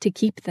yourself to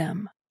keep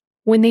them.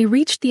 When they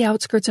reached the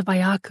outskirts of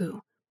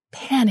Ayaku,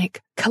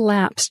 panic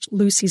collapsed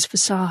Lucy's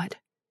facade.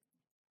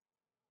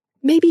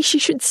 Maybe she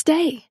should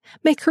stay,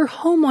 make her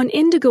home on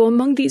Indigo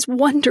among these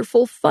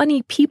wonderful,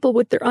 funny people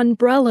with their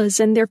umbrellas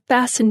and their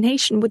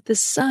fascination with the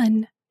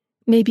sun.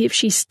 Maybe if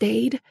she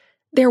stayed,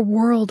 their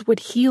world would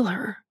heal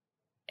her.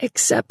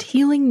 Except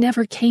healing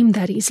never came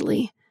that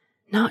easily,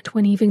 not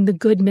when even the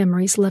good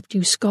memories left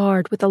you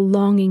scarred with a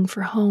longing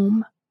for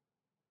home.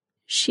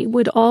 She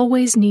would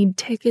always need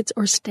tickets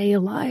or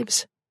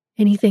stay-alives.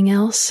 Anything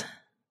else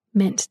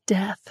meant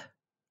death.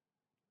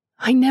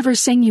 "I never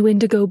sang you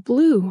Indigo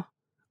Blue,"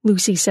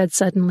 Lucy said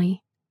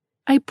suddenly.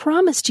 "I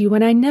promised you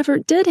and I never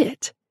did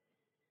it."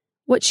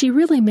 What she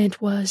really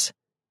meant was,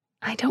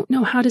 "I don't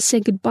know how to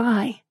say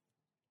goodbye."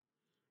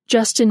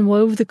 Justin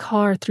wove the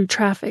car through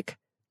traffic.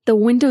 The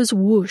windows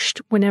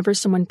whooshed whenever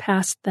someone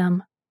passed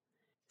them.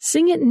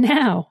 "Sing it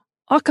now,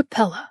 a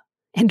cappella,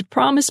 and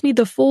promise me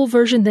the full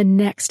version the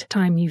next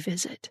time you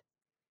visit."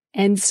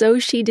 And so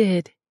she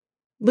did.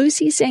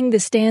 Lucy sang the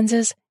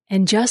stanzas,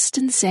 and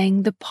Justin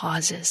sang the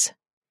pauses.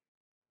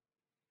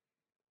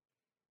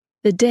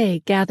 The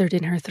day gathered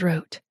in her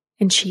throat,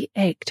 and she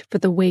ached for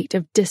the weight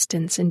of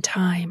distance and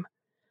time.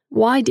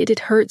 Why did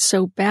it hurt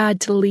so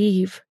bad to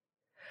leave?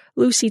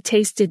 Lucy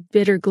tasted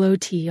bitter glow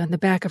tea on the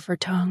back of her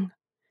tongue.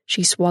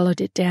 She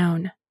swallowed it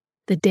down.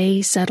 The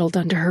day settled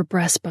under her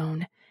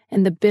breastbone,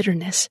 and the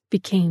bitterness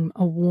became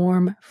a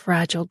warm,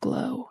 fragile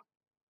glow.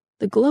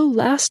 The glow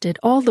lasted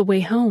all the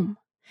way home.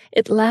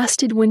 It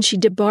lasted when she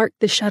debarked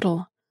the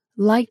shuttle,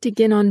 light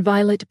again on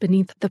violet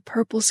beneath the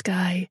purple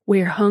sky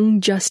where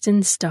hung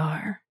Justin's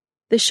star.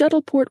 The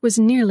shuttleport was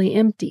nearly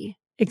empty,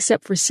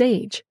 except for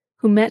Sage,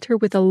 who met her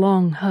with a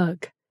long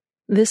hug,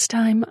 this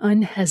time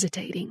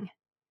unhesitating.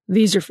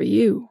 "These are for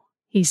you,"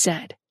 he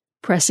said,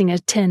 pressing a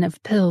tin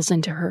of pills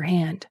into her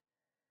hand.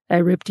 "I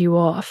ripped you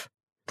off.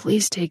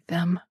 Please take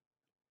them."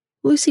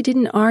 Lucy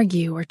didn't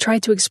argue or try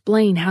to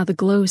explain how the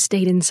glow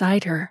stayed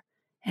inside her,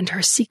 and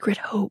her secret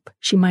hope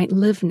she might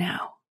live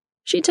now.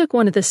 She took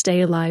one of the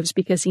stay-alives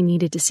because he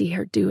needed to see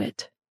her do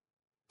it.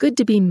 "Good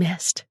to be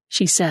missed,"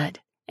 she said,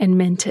 and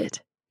meant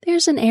it.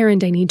 There's an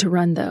errand I need to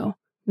run, though.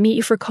 Meet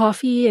you for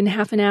coffee in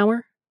half an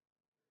hour?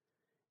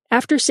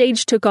 After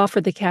Sage took off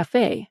for the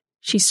cafe,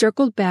 she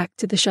circled back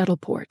to the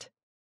shuttleport.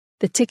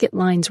 The ticket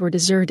lines were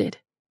deserted.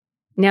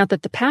 Now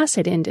that the pass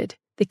had ended,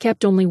 they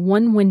kept only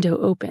one window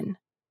open.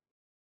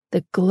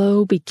 The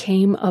glow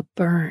became a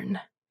burn.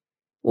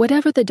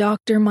 Whatever the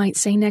doctor might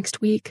say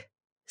next week,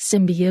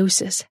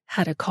 symbiosis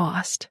had a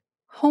cost.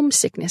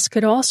 Homesickness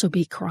could also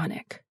be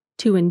chronic.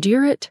 To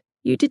endure it,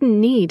 you didn't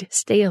need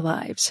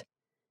stay-alives.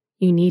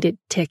 You needed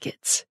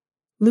tickets.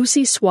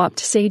 Lucy swapped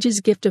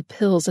Sage's gift of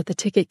pills at the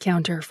ticket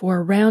counter for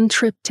a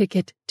round-trip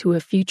ticket to a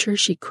future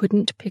she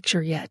couldn't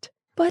picture yet.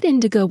 But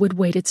Indigo would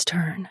wait its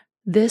turn.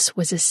 This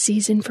was a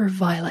season for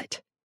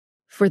Violet.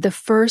 For the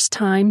first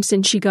time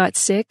since she got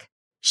sick,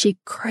 she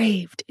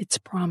craved its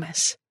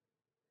promise.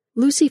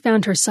 Lucy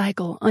found her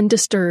cycle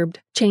undisturbed,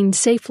 chained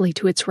safely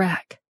to its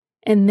rack.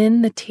 And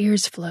then the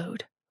tears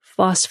flowed,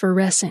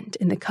 phosphorescent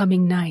in the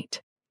coming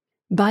night.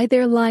 By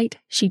their light,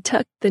 she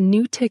tucked the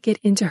new ticket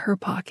into her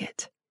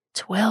pocket.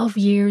 12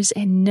 years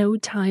and no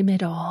time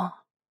at all.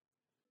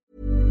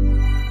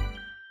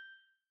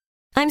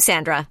 I'm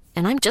Sandra,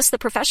 and I'm just the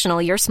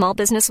professional your small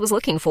business was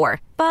looking for.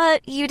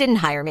 But you didn't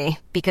hire me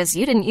because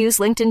you didn't use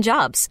LinkedIn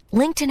Jobs.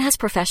 LinkedIn has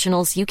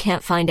professionals you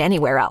can't find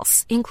anywhere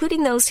else,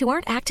 including those who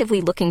aren't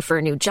actively looking for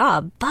a new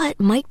job, but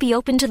might be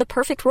open to the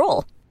perfect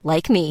role,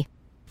 like me.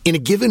 In a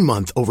given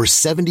month, over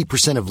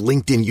 70% of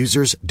LinkedIn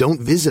users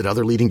don't visit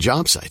other leading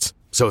job sites.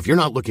 So if you're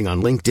not looking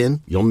on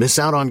LinkedIn, you'll miss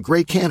out on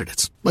great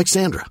candidates, like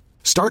Sandra.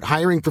 Start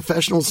hiring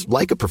professionals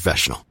like a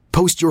professional.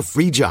 Post your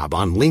free job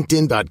on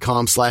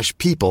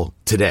linkedin.com/people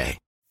today.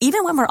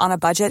 Even when we're on a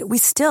budget, we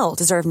still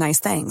deserve nice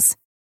things.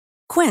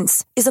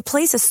 Quince is a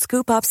place to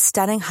scoop up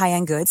stunning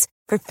high-end goods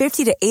for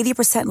 50 to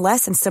 80%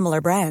 less than similar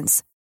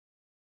brands.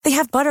 They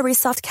have buttery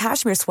soft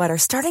cashmere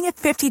sweaters starting at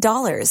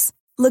 $50,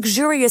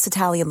 luxurious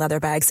Italian leather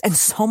bags, and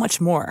so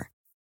much more.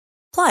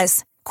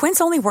 Plus,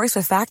 Quince only works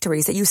with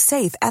factories that use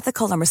safe,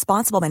 ethical, and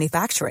responsible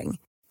manufacturing.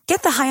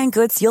 Get the high-end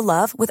goods you'll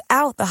love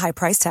without the high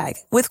price tag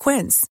with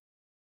Quince.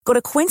 Go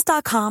to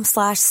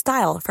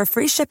quince.com/style for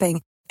free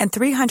shipping and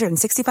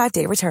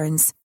 365-day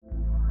returns.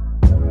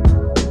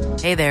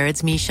 Hey there,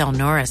 it's Michelle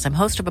Norris. I'm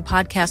host of a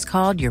podcast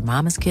called Your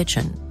Mama's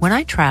Kitchen. When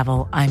I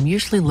travel, I'm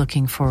usually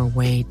looking for a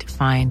way to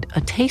find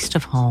a taste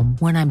of home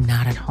when I'm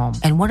not at home.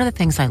 And one of the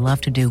things I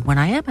love to do when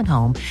I am at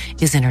home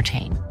is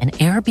entertain. And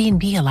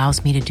Airbnb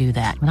allows me to do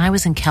that. When I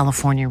was in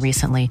California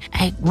recently,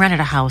 I rented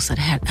a house that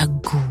had a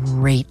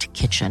great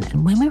kitchen.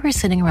 And when we were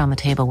sitting around the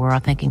table, we were all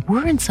thinking,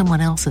 we're in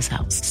someone else's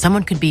house.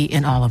 Someone could be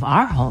in all of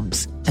our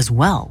homes as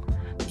well.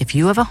 If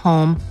you have a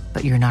home,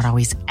 but you're not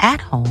always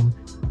at home,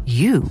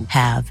 you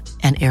have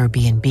an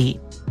Airbnb.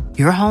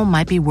 Your home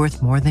might be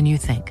worth more than you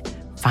think.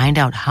 Find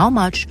out how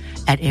much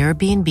at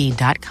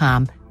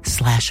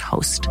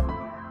airbnb.com/host.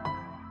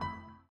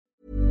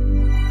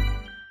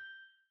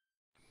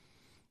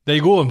 There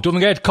you go. Don't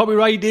forget,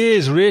 copyright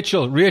is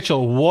Rachel.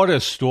 Rachel, what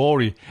a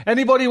story.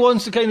 Anybody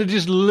wants to kind of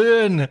just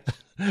learn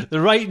the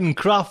writing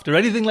craft or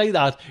anything like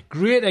that,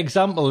 great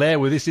example there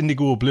with this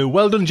Indigo Blue.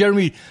 Well done,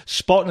 Jeremy,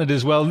 spotting it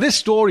as well. This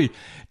story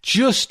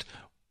just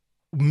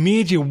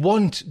made you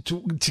want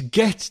to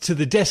get to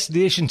the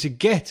destination, to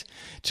get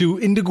to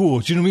Indigo.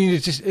 Do you know what I mean?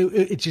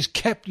 It just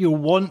kept you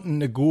wanting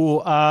to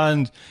go,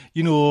 and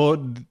you know,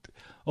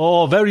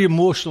 very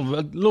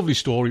emotional, lovely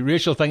story.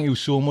 Rachel, thank you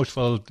so much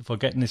for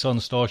getting this on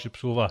Starship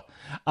Sofa.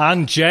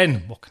 And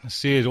Jen, what can I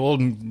say? It's all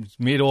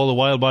made all the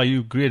while by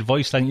you. Great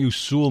voice, thank you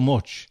so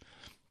much.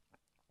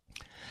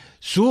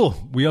 So,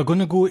 we are going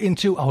to go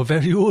into our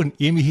very own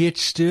Amy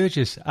H.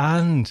 Sturgis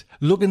and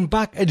looking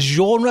back at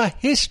genre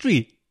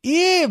history.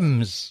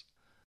 Ames!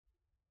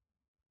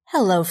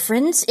 Hello,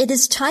 friends. It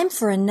is time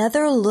for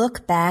another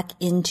look back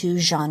into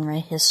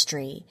genre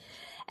history.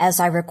 As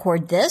I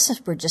record this,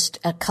 we're just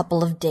a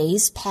couple of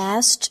days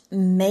past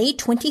May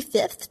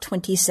 25th,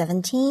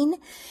 2017,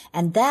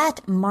 and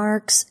that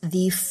marks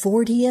the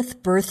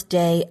 40th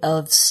birthday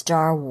of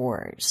Star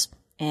Wars.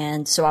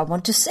 And so I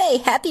want to say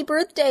happy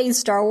birthday,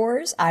 Star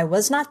Wars. I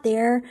was not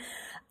there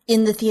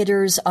in the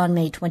theaters on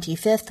May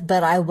 25th,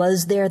 but I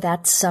was there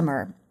that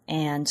summer.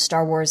 And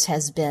Star Wars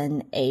has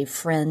been a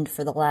friend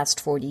for the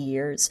last 40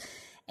 years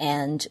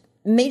and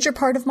major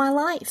part of my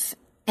life.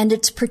 And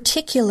it's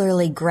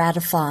particularly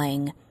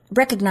gratifying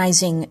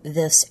recognizing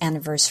this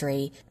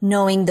anniversary,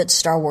 knowing that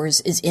Star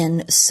Wars is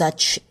in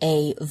such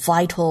a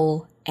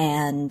vital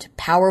and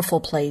powerful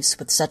place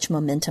with such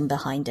momentum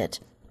behind it.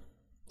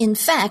 In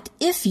fact,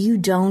 if you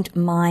don't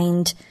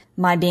mind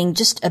my being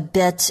just a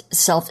bit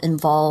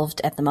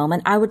self-involved at the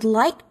moment, I would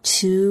like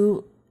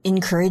to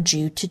encourage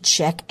you to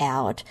check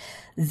out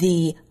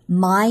the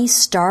My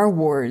Star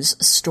Wars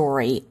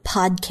Story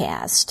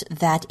podcast.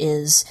 That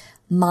is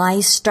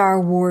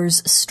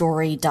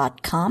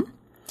mystarwarsstory.com.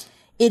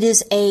 It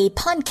is a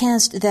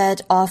podcast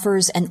that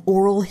offers an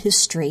oral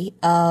history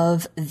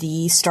of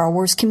the Star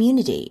Wars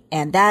community,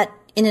 and that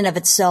in and of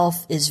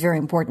itself is very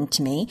important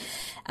to me.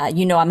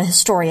 You know, I'm a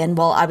historian.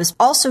 Well, I was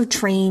also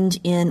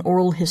trained in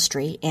oral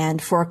history and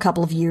for a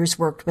couple of years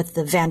worked with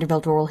the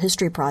Vanderbilt Oral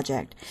History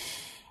Project.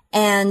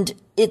 And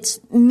it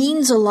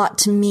means a lot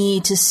to me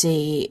to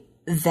see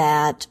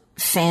that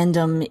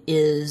fandom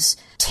is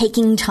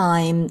taking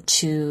time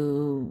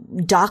to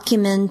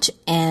document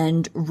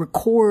and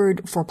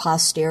record for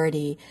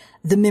posterity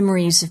the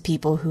memories of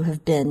people who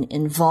have been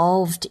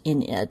involved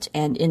in it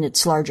and in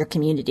its larger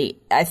community.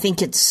 I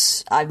think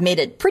I've made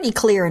it pretty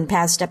clear in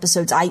past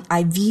episodes.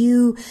 I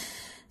view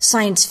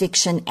science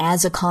fiction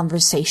as a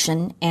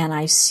conversation, and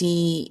I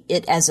see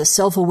it as a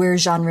self-aware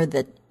genre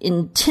that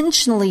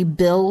intentionally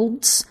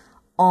builds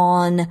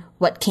on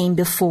what came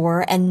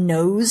before and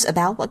knows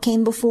about what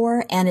came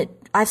before. And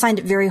I find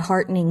it very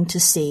heartening to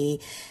see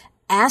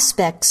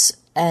aspects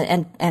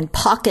and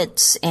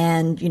pockets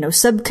and,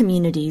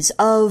 sub-communities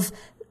of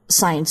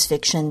science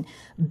fiction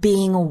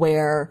being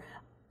aware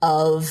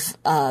of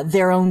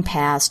their own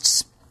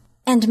pasts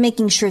and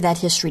making sure that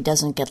history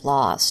doesn't get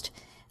lost.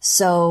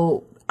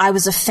 So I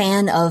was a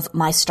fan of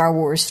My Star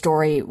Wars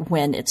Story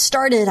when it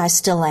started. I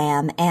still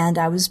am. And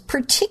I was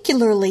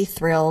particularly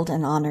thrilled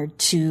and honored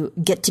to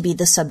get to be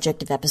the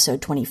subject of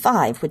episode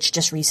 25, which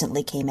just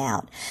recently came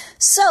out.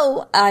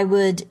 So I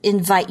would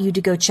invite you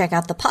to go check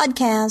out the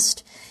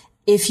podcast.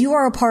 If you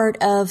are a part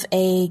of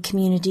a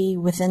community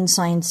within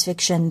science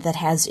fiction that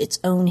has its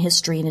own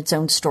history and its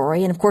own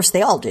story, and of course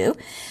they all do,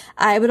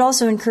 I would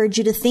also encourage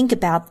you to think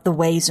about the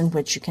ways in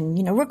which you can,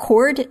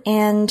 record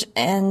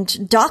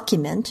and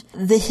document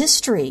the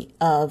history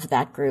of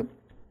that group.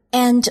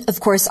 And of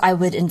course, I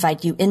would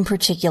invite you in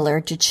particular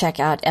to check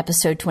out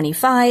episode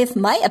 25,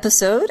 my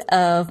episode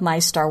of My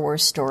Star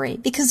Wars Story,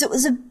 because it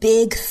was a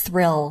big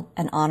thrill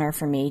and honor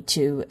for me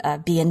to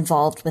be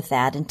involved with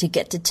that and to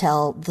get to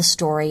tell the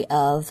story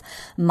of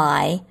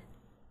my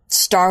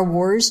Star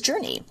Wars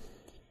journey,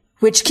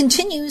 which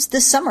continues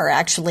this summer,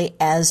 actually,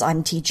 as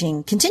I'm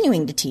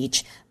continuing to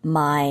teach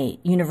my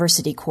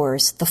university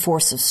course, The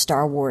Force of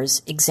Star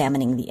Wars,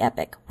 Examining the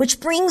Epic,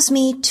 which brings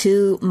me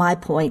to my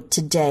point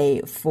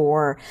today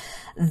for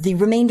the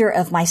remainder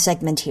of my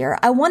segment here.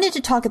 I wanted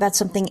to talk about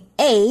something,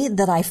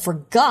 that I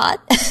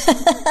forgot.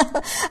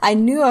 I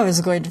knew I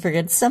was going to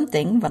forget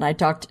something when I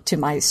talked to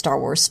My Star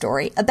Wars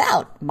Story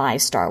about My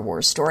Star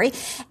Wars Story.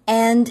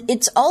 And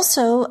it's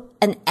also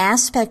an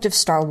aspect of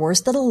Star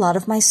Wars that a lot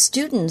of my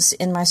students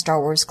in my Star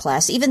Wars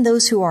class, even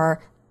those who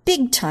are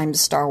big-time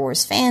Star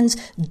Wars fans,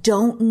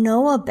 don't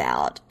know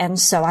about. And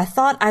so I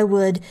thought I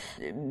would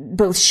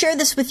both share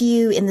this with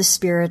you in the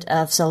spirit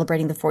of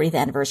celebrating the 40th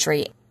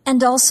anniversary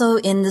and also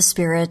in the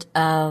spirit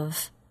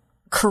of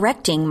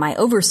correcting my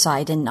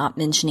oversight in not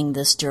mentioning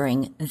this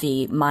during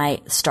the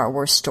My Star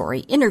Wars Story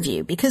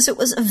interview, because it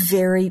was a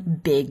very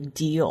big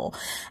deal.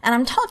 And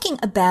I'm talking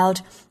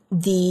about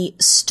the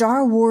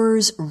Star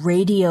Wars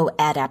radio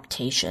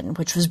adaptation,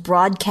 which was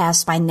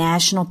broadcast by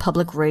National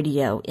Public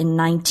Radio in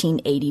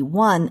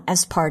 1981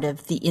 as part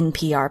of the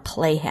NPR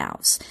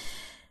Playhouse.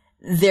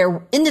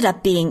 There ended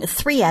up being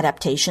 3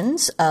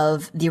 adaptations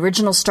of the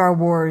original Star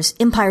Wars,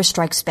 Empire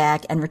Strikes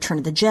Back, and Return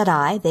of the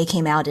Jedi. They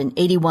came out in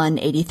 81,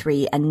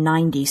 83, and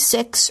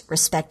 96,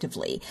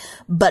 respectively.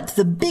 But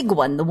the big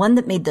one, the one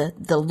that made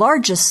the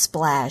largest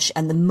splash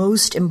and the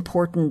most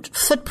important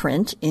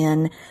footprint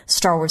in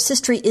Star Wars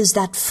history, is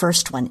that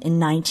first one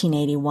in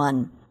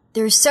 1981.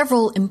 There's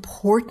several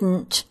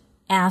important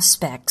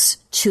aspects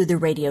to the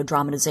radio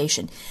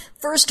dramatization.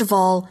 First of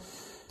all,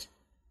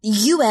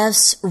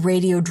 U.S.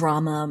 radio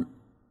drama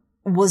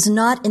was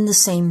not in the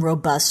same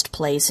robust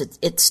place,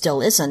 it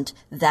still isn't,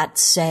 that,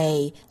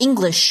 say,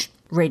 English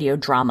radio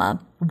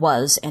drama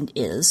was and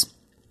is.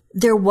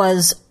 There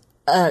was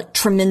a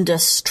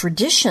tremendous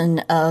tradition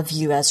of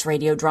U.S.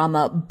 radio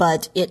drama,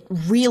 but it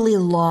really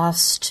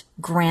lost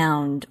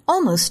ground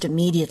almost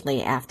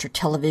immediately after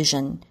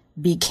television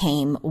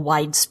became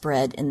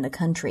widespread in the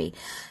country.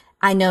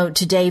 I know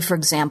today, for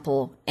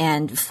example,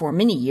 and for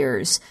many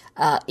years,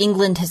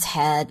 England has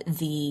had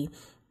the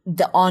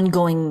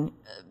ongoing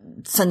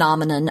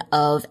phenomenon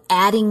of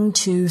adding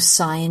to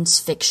science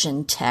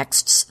fiction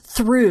texts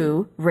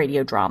through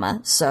radio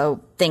drama.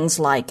 So things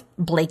like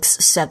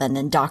Blake's Seven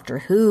and Doctor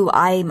Who,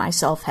 I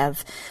myself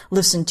have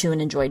listened to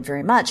and enjoyed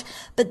very much.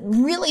 But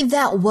really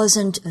that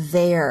wasn't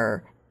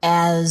there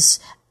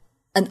as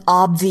an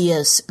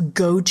obvious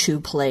go-to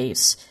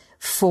place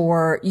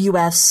for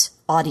U.S.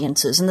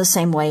 audiences in the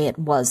same way it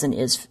was and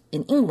is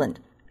in England,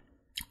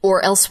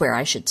 or elsewhere,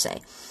 I should say.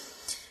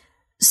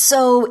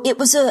 So it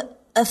was a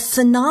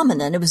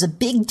phenomenon. It was a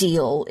big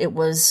deal. It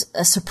was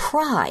a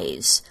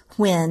surprise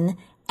when,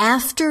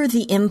 after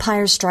The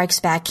Empire Strikes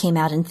Back came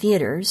out in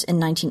theaters in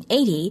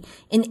 1980,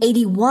 in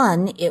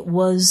 81, it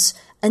was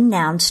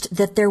announced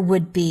that there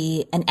would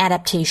be an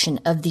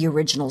adaptation of the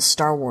original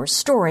Star Wars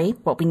story,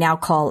 what we now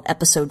call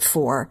Episode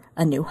 4,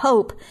 A New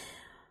Hope,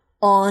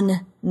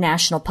 on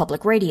National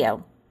Public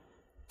Radio.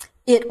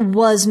 It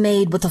was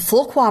made with the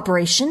full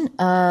cooperation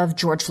of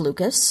George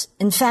Lucas.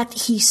 In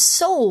fact, he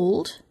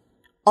sold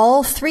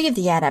all 3 of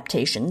the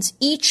adaptations,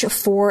 each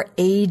for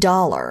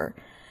 $1,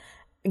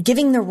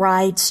 giving the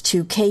rights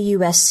to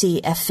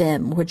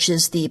KUSC-FM, which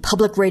is the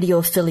public radio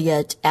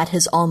affiliate at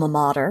his alma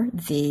mater,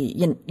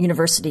 the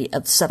University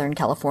of Southern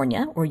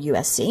California, or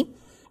USC,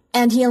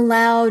 And he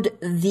allowed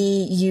the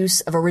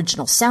use of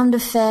original sound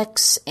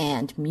effects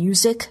and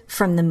music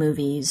from the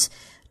movies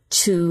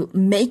to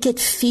make it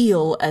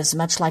feel as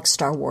much like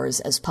Star Wars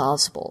as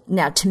possible.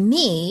 Now, to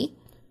me,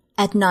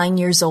 at 9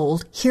 years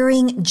old,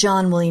 hearing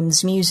John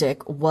Williams'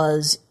 music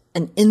was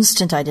an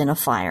instant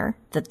identifier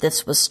that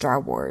this was Star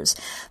Wars.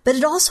 But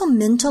it also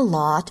meant a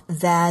lot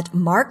that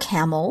Mark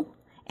Hamill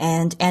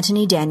and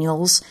Anthony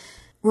Daniels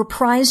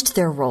reprised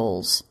their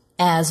roles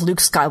as Luke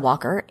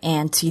Skywalker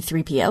and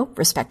C-3PO,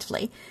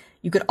 respectively.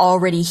 You could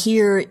already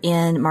hear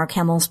in Mark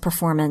Hamill's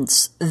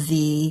performance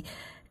the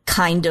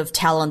kind of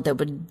talent that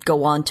would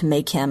go on to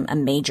make him a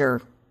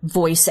major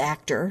voice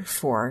actor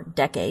for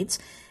decades.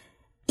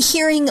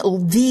 Hearing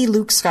the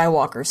Luke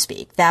Skywalker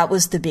speak, that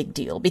was the big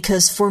deal,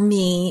 because for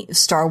me,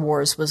 Star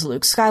Wars was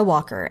Luke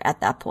Skywalker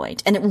at that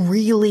point, and it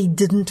really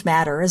didn't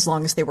matter as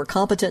long as they were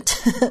competent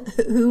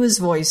who was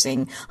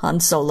voicing Han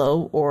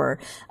Solo or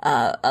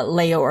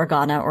Leia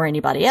Organa or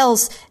anybody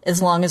else, as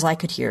long as I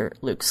could hear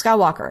Luke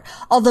Skywalker.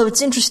 Although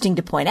it's interesting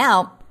to point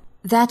out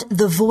that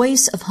the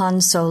voice of Han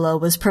Solo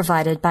was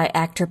provided by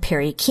actor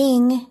Perry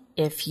King.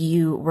 If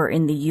you were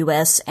in the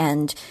U.S.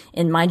 and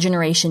in my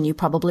generation, you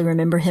probably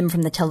remember him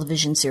from the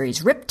television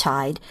series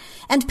Riptide.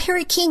 And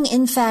Perry King,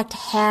 in fact,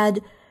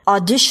 had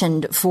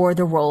auditioned for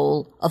the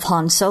role of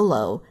Han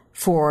Solo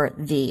for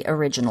the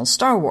original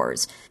Star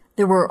Wars.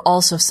 There were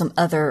also some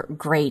other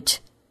great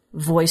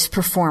voice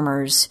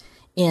performers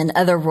in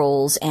other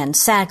roles, Anne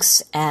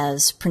Sachs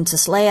as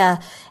Princess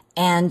Leia,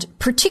 and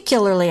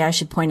particularly, I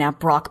should point out,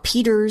 Brock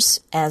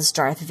Peters as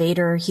Darth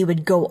Vader. He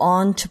would go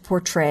on to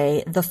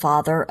portray the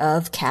father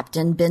of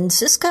Captain Ben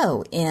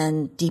Sisko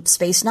in Deep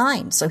Space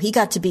Nine. So he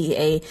got to be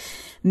a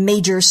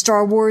major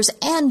Star Wars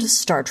and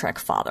Star Trek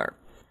father.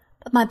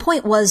 But my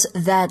point was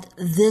that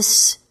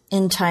this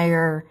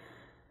entire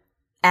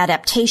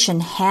adaptation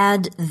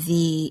had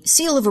the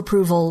seal of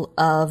approval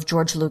of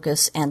George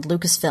Lucas and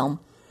Lucasfilm,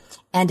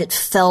 and it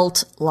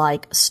felt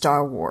like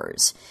Star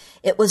Wars.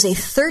 It was a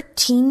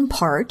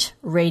 13-part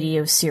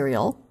radio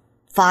serial,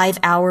 5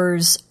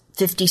 hours,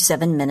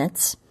 57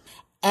 minutes,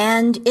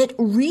 and it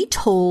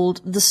retold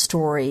the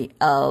story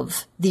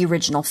of the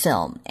original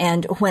film.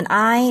 And when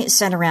I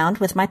sat around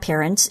with my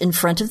parents in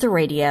front of the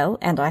radio,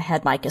 and I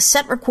had my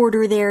cassette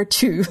recorder there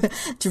to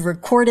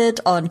record it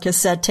on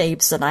cassette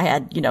tapes, and I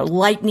had,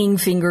 lightning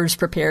fingers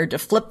prepared to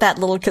flip that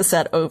little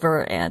cassette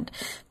over and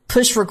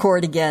push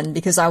record again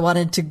because I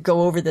wanted to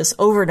go over this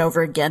over and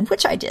over again,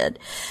 which I did.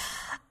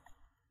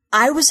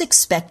 I was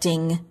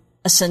expecting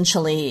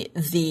essentially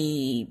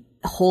the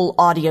whole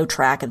audio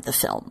track of the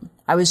film.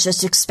 I was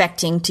just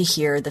expecting to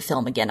hear the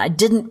film again. I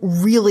didn't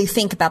really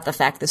think about the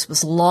fact this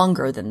was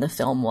longer than the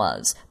film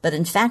was, but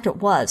in fact it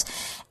was.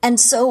 And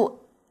so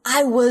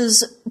I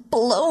was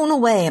blown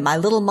away, my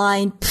little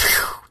mind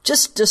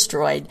just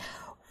destroyed,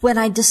 when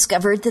I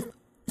discovered that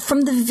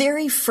from the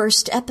very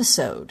first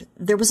episode,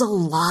 there was a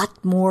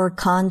lot more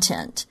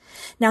content.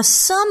 Now,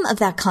 some of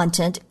that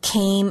content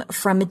came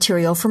from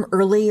material from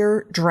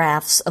earlier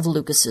drafts of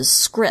Lucas's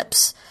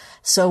scripts.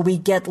 So we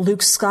get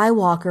Luke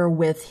Skywalker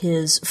with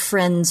his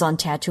friends on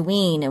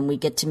Tatooine, and we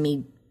get to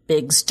meet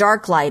Biggs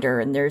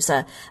Darklighter, and there's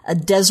a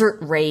desert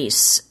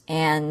race,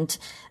 and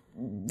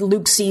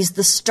Luke sees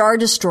the Star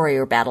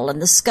Destroyer battle in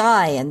the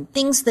sky, and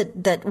things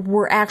that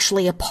were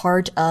actually a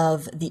part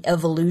of the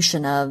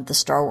evolution of the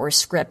Star Wars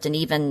script and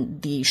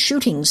even the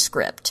shooting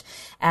script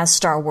as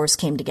Star Wars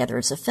came together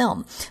as a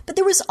film. But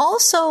there was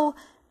also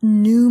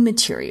new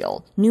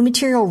material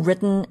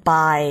written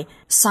by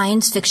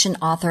science fiction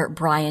author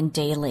Brian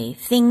Daley.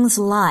 Things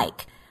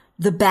like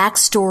the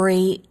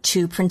backstory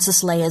to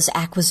Princess Leia's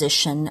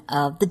acquisition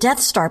of the Death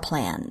Star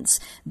plans.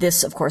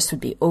 This, of course,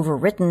 would be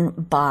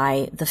overwritten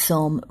by the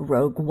film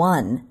Rogue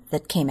One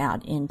that came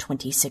out in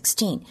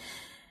 2016.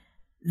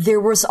 There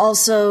was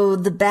also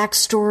the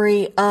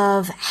backstory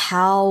of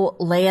how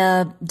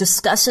Leia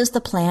discusses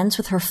the plans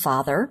with her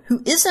father,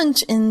 who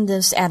isn't in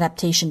this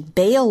adaptation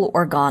Bail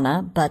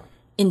Organa, but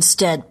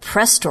instead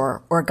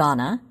Prestor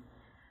Organa.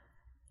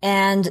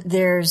 And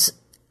there's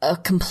a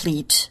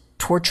complete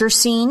torture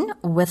scene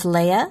with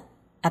Leia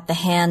at the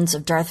hands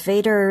of Darth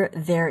Vader.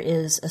 There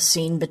is a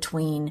scene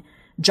between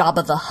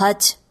Jabba the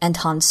Hutt and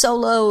Han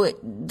Solo.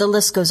 The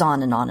list goes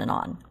on and on and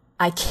on.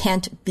 I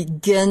can't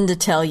begin to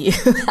tell you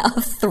how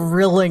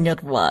thrilling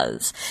it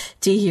was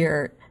to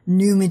hear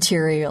new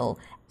material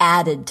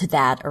added to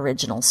that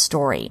original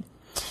story.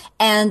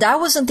 And I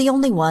wasn't the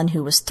only one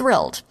who was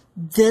thrilled.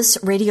 This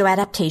radio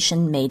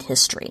adaptation made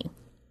history.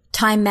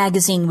 Time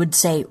magazine would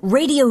say,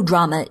 radio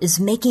drama is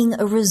making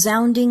a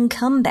resounding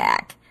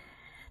comeback.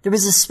 There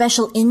was a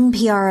special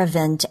NPR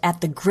event at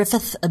the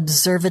Griffith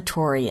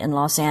Observatory in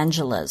Los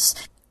Angeles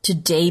to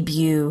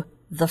debut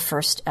the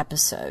first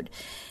episode.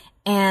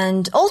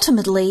 And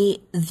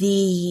ultimately,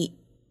 the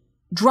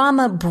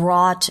drama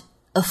brought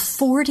a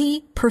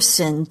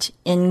 40%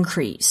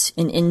 increase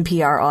in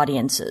NPR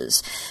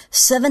audiences,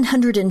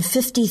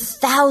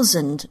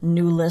 750,000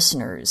 new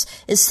listeners,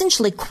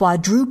 essentially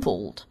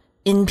quadrupled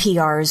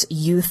NPR's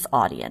youth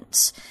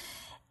audience.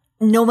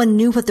 no one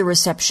knew what the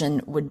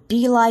reception would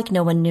be like.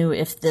 No one knew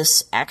if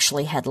this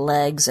actually had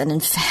legs. And in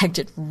fact,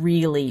 it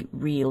really,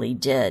 really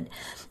did.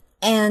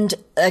 And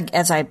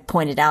as I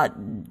pointed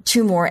out,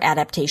 2 more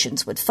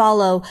adaptations would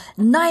follow,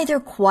 neither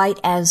quite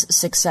as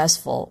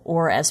successful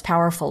or as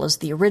powerful as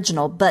the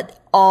original, but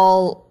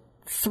all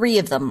 3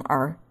 of them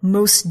are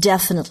most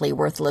definitely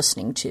worth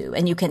listening to.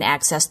 And you can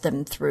access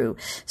them through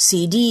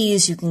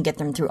CDs, you can get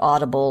them through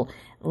Audible,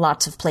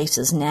 lots of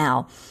places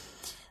now.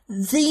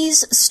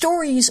 These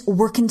stories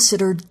were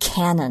considered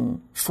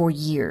canon for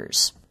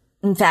years.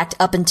 In fact,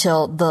 up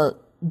until the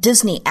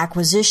Disney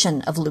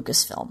acquisition of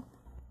Lucasfilm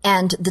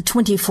and the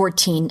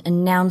 2014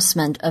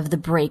 announcement of the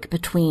break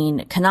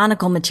between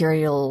canonical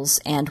materials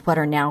and what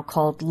are now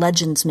called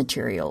Legends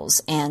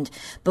materials. And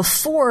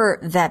before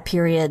that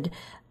period,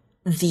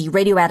 the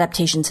radio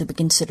adaptations have been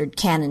considered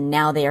canon.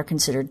 Now they are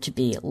considered to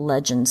be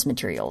Legends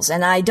materials.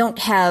 And I don't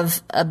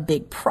have a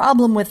big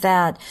problem with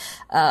that.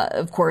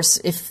 Of course,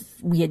 if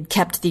we had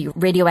kept the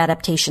radio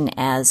adaptation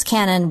as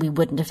canon, we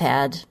wouldn't have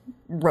had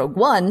Rogue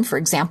One, for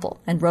example.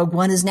 And Rogue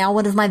One is now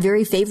one of my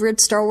very favorite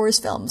Star Wars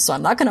films, so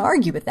I'm not going to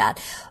argue with that.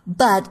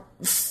 But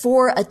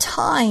for a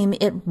time,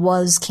 it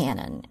was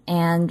canon.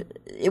 And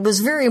it was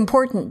very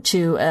important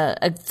to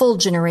a full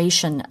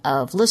generation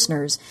of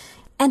listeners.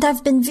 And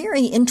I've been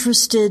very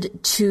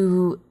interested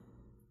to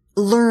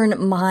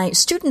learn my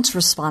students'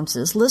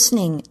 responses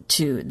listening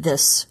to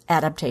this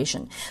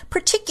adaptation,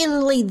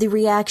 particularly the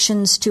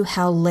reactions to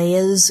how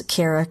Leia's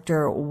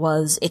character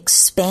was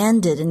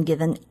expanded and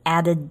given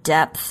added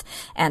depth,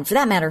 and for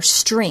that matter,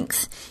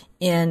 strength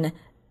in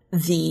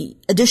the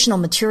additional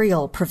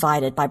material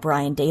provided by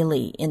Brian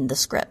Daley in the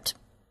script,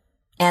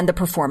 and the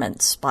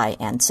performance by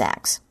Anne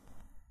Sachs.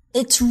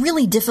 It's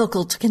really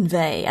difficult to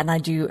convey, and I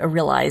do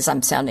realize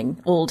I'm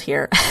sounding old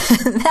here.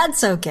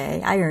 That's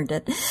okay. I earned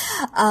it.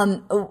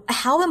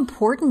 How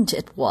important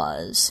it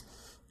was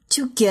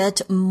to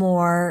get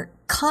more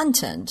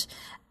content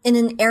in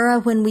an era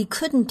when we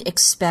couldn't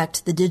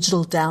expect the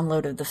digital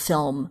download of the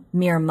film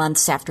mere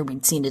months after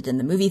we'd seen it in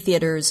the movie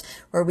theaters,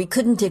 or we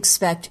couldn't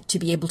expect to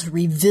be able to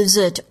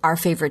revisit our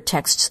favorite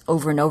texts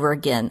over and over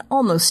again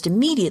almost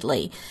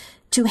immediately.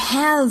 To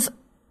have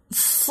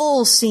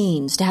full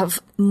scenes, to have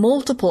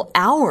multiple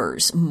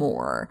hours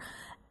more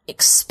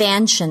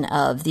expansion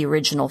of the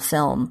original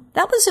film,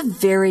 that was a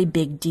very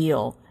big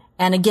deal.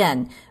 And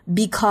again,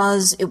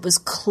 because it was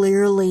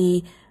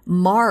clearly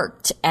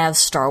marked as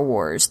Star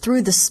Wars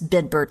through the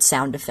Bidbert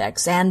sound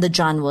effects and the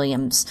John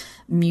Williams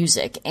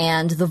music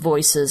and the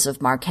voices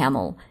of Mark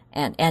Hamill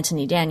and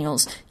Anthony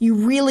Daniels, you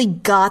really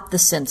got the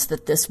sense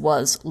that this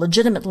was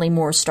legitimately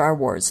more Star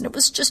Wars, and it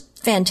was just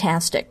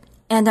fantastic.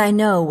 And I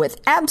know with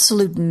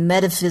absolute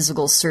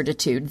metaphysical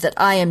certitude that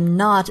I am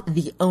not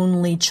the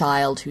only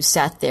child who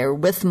sat there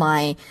with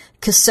my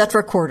cassette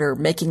recorder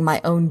making my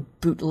own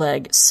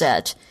bootleg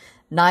set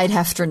night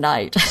after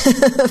night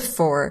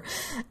for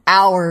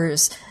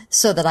hours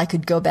so that I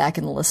could go back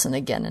and listen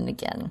again and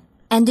again.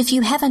 And if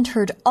you haven't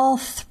heard all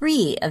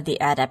 3 of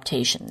the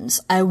adaptations,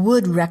 I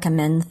would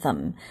recommend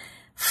them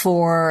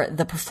for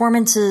the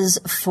performances,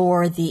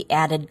 for the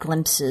added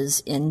glimpses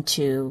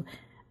into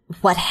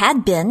what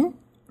had been,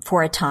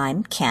 for a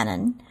time,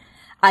 canon.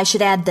 I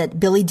should add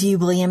that Billy D.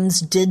 Williams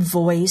did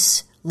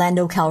voice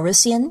Lando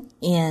Calrissian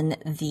in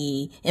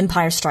The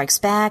Empire Strikes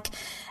Back,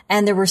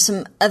 and there were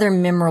some other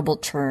memorable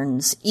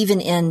turns. Even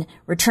in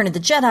Return of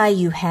the Jedi,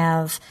 you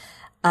have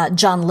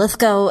John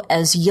Lithgow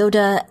as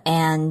Yoda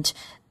and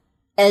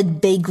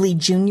Ed Begley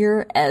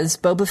Jr. as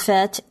Boba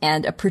Fett,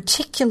 and a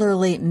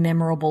particularly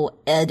memorable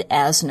Ed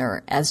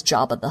Asner as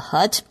Jabba the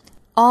Hutt.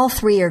 All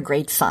 3 are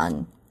great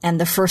fun, and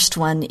the first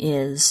one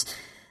is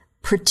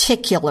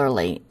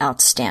particularly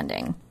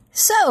outstanding.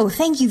 So,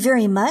 thank you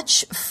very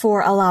much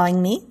for allowing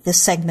me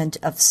this segment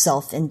of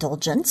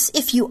self-indulgence.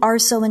 If you are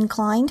so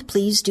inclined,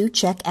 please do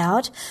check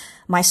out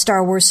my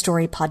Star Wars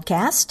Story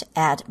podcast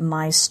at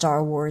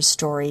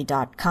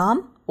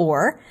mystarwarsstory.com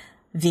or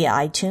via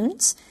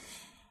iTunes.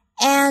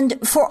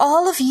 And for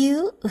all of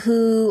you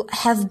who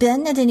have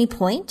been at any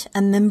point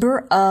a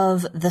member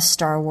of the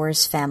Star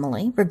Wars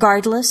family,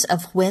 regardless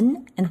of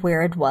when and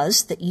where it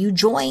was that you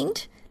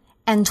joined,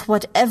 and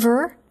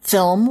whatever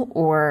film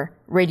or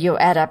radio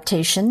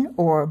adaptation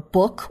or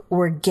book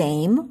or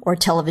game or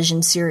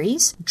television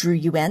series drew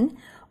you in,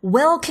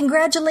 well,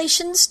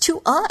 congratulations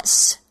to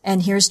us.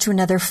 And here's to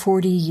another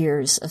 40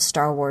 years of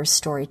Star Wars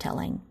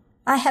storytelling.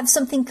 I have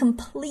something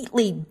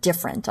completely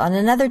different on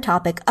another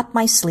topic up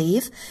my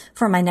sleeve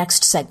for my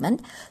next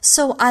segment,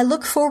 so I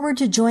look forward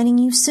to joining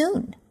you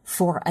soon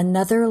for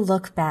another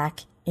look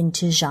back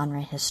into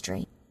genre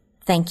history.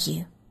 Thank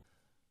you.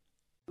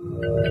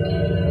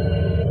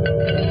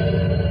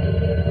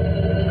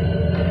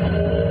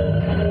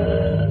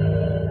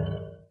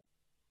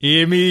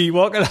 Amy,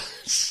 what can I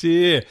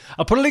say?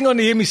 I put a link on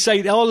the Amy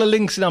site, all the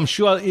links, and I'm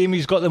sure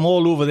Amy's got them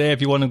all over there if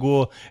you want to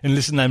go and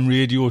listen to them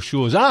radio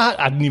shows.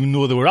 I didn't even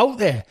know they were out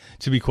there,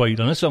 to be quite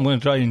honest, so I'm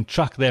going to try and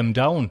track them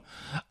down.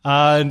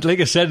 And like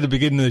I said at the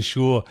beginning of the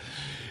show,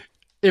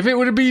 If it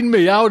would have been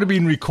me, I would have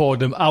been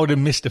recording them. I would have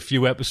missed a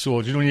few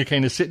episodes. You know, when you're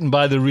kind of sitting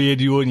by the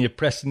radio and you're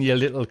pressing your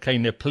little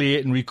kind of play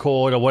it and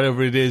record or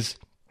whatever it is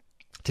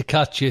to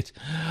catch it.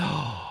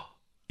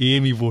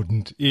 Amy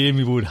wouldn't.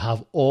 Amy would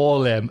have all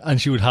them, and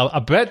she would have.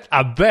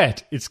 I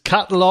bet it's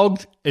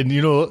catalogued, and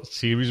you know,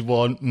 series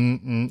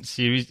 1,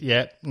 series,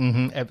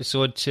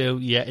 episode 2,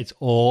 it's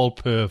all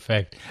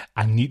perfect.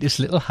 I need this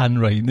little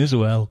handwriting as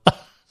well.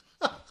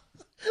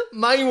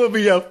 Mine would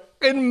be a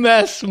fucking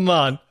mess,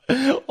 man.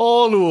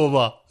 All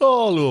over.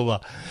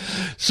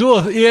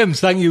 So, Ames,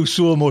 thank you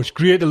so much.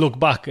 Great to look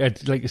back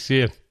at, like I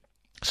say,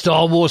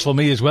 Star Wars for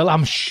me as well.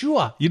 I'm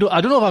sure, you know,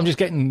 I don't know if I'm just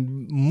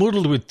getting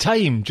muddled with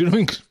time. Do you know what I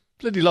mean?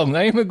 Bloody long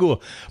time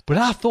ago. But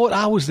I thought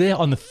I was there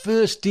on the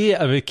first day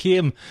I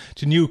came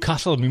to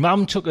Newcastle. My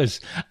mum took us.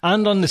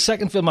 And on the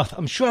second film,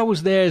 I'm sure I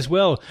was there as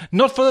well.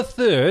 Not for the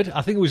third.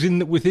 I think it was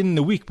within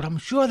the week. But I'm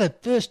sure the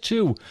first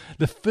two,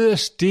 the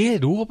first day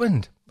it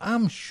opened.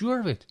 I'm sure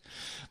of it.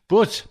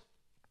 But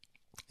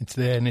it's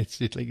there, and it's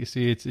like you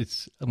say,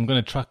 it's. I'm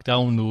going to track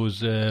down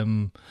those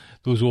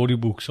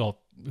audiobooks, or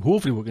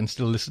hopefully we can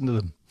still listen to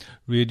them.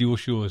 Radio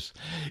shows.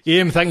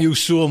 Aim, thank you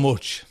so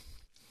much.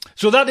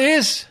 So that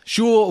is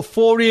show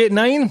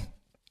 489.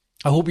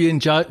 I hope you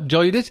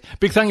enjoyed it.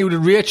 Big thank you to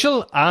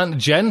Rachel and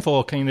Jen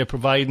for kind of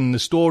providing the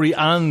story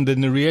and the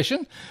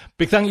narration.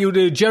 Big thank you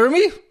to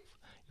Jeremy.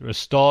 You're a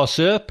star,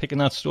 sir, picking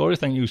that story.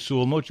 Thank you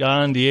so much.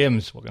 And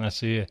Ames, what can I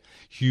say?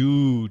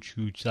 Huge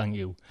thank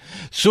you.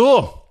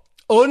 So,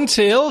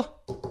 until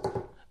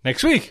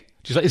next week,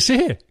 just like to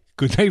say,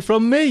 good night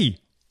from me.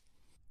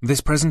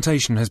 This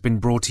presentation has been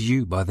brought to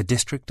you by the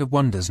District of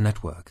Wonders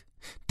Network,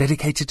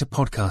 dedicated to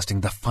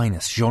podcasting the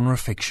finest genre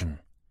fiction.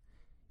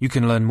 You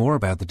can learn more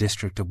about the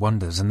District of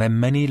Wonders and their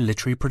many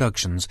literary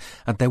productions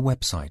at their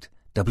website,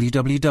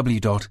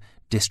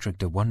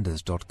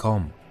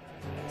 www.districtofwonders.com.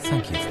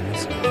 Thank you for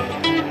listening.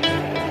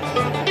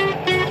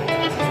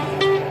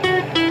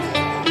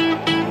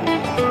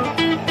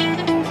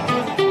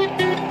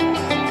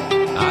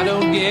 I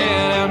don't get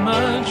out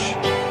much.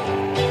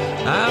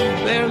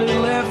 I've barely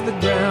left the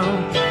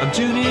ground. I'm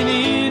tuning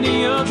into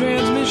your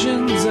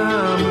transmissions.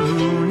 I'm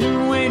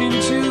maroon waiting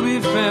to be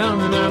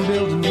found, and I'm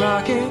building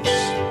rockets,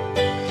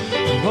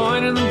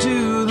 pointing them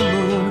to the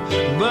moon.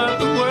 But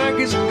the work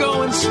is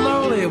going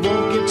slowly. It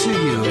won't get to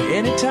you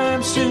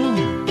anytime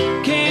soon.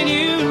 Can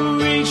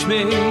you reach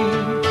me?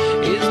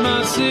 Is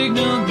my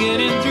signal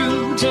getting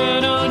through?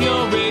 Turn on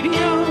your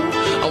radio.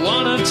 I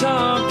wanna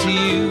talk to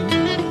you.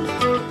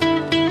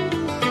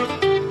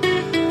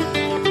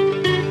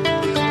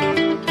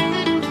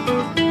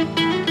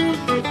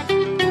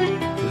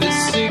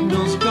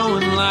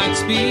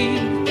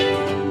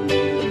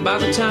 By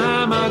the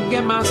time I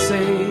get my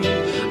say,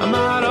 I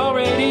might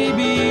already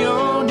be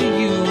on to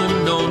you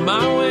and on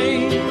my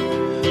way.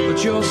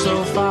 But you're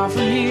so far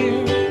from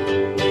here,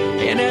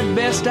 and at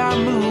best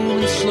I'm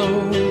moving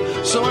slow.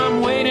 So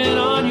I'm waiting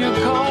on your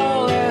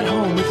call at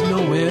home with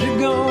nowhere to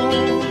go.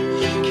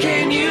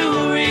 Can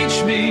you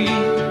reach me?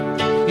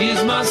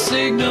 Is my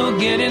signal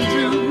getting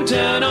through?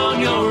 Turn on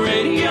your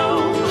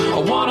radio. I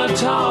wanna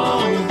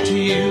talk to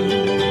you.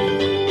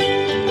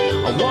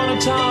 I wanna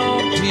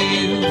talk to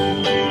you.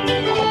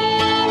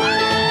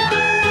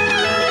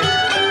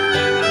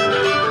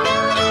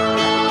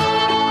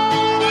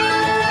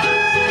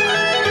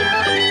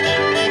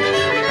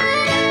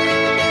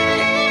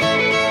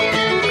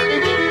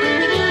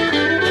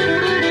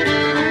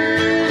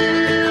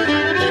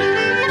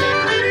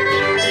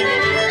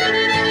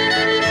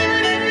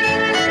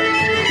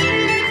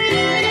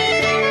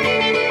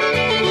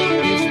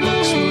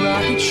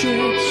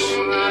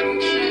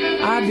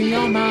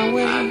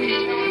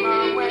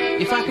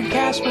 If I could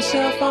cast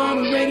myself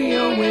on a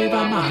radio wave,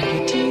 I might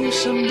get to you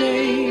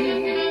someday.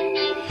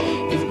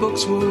 If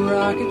books were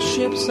rocket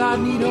ships, I'd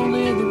need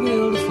only the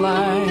will to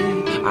fly.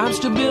 I'm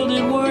still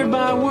building word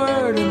by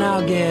word, and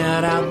I'll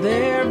get out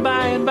there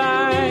by and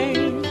by.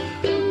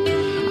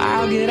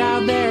 I'll get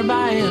out there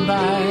by and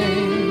by.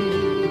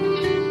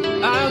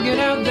 I'll get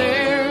out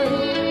there.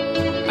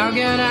 I'll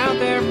get out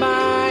there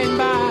by and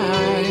by.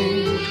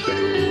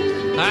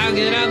 I'll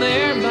get out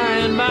there by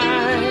and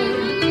by.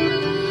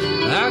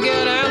 I'll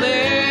get out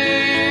there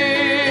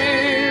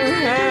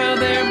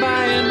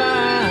by and by.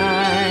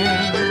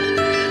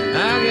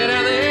 I'll get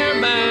out there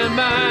by and by.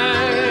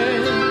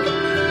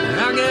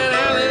 I'll get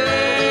out there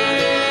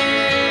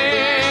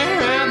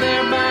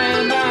by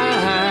and by.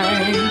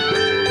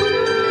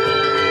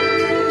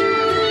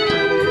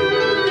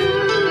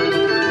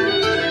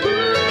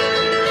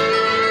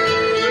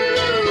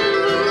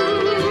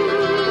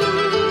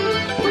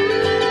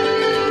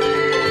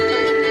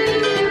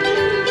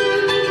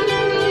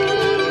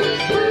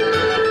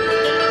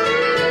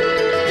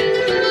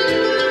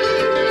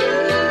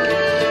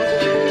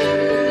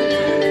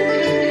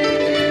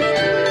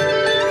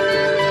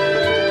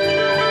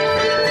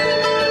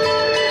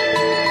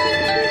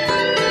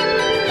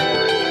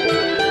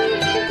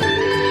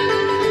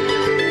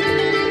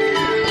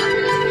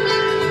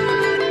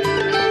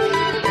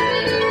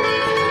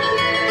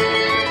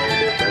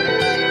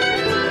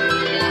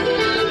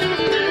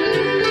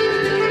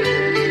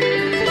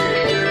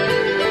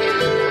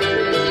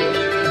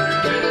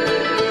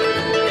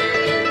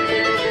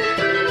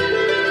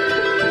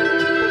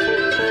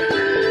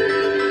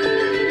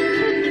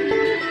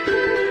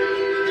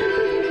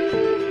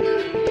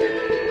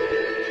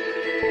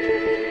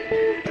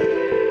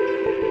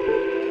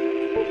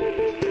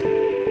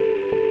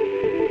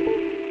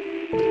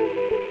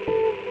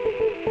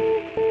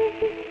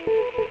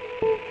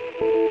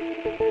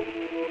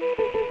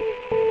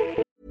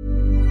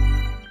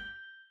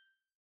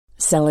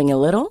 Selling a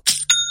little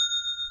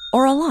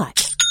or a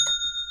lot?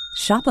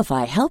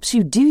 Shopify helps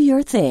you do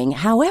your thing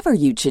however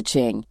you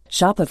cha-ching.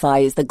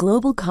 Shopify is the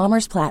global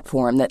commerce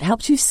platform that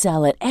helps you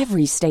sell at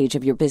every stage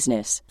of your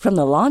business. From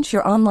the launch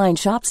your online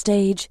shop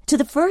stage to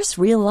the first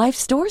real-life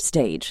store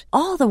stage,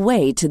 all the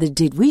way to the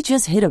did we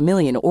just hit a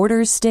million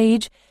orders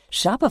stage.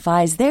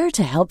 Shopify is there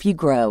to help you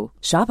grow.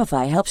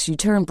 Shopify helps you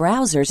turn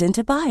browsers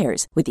into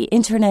buyers with the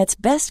internet's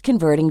best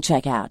converting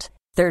checkout.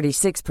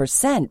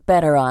 36%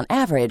 better on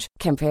average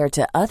compared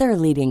to other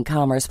leading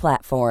commerce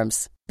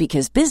platforms.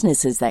 Because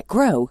businesses that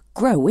grow,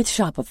 grow with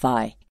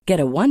Shopify. Get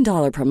a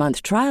 $1 per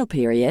month trial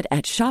period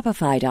at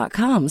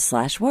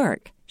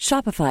shopify.com/work.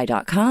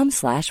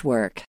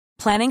 Shopify.com/work.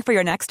 Planning for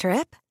your next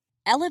trip?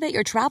 Elevate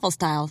your travel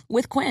style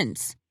with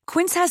Quince.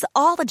 Quince has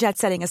all the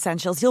jet-setting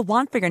essentials you'll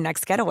want for your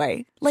next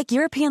getaway, like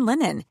European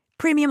linen,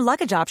 premium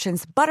luggage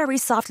options, buttery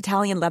soft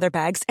Italian leather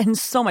bags, and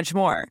so much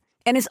more.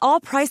 And is all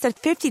priced at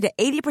 50 to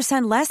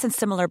 80% less than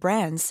similar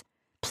brands.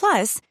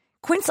 Plus,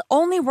 Quince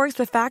only works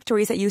with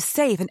factories that use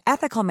safe and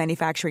ethical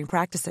manufacturing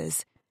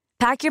practices.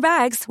 Pack your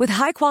bags with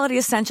high-quality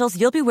essentials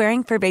you'll be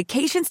wearing for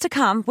vacations to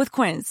come with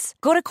Quince.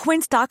 Go to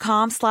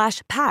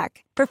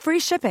quince.com/pack for free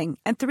shipping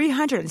and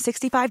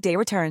 365-day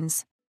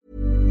returns.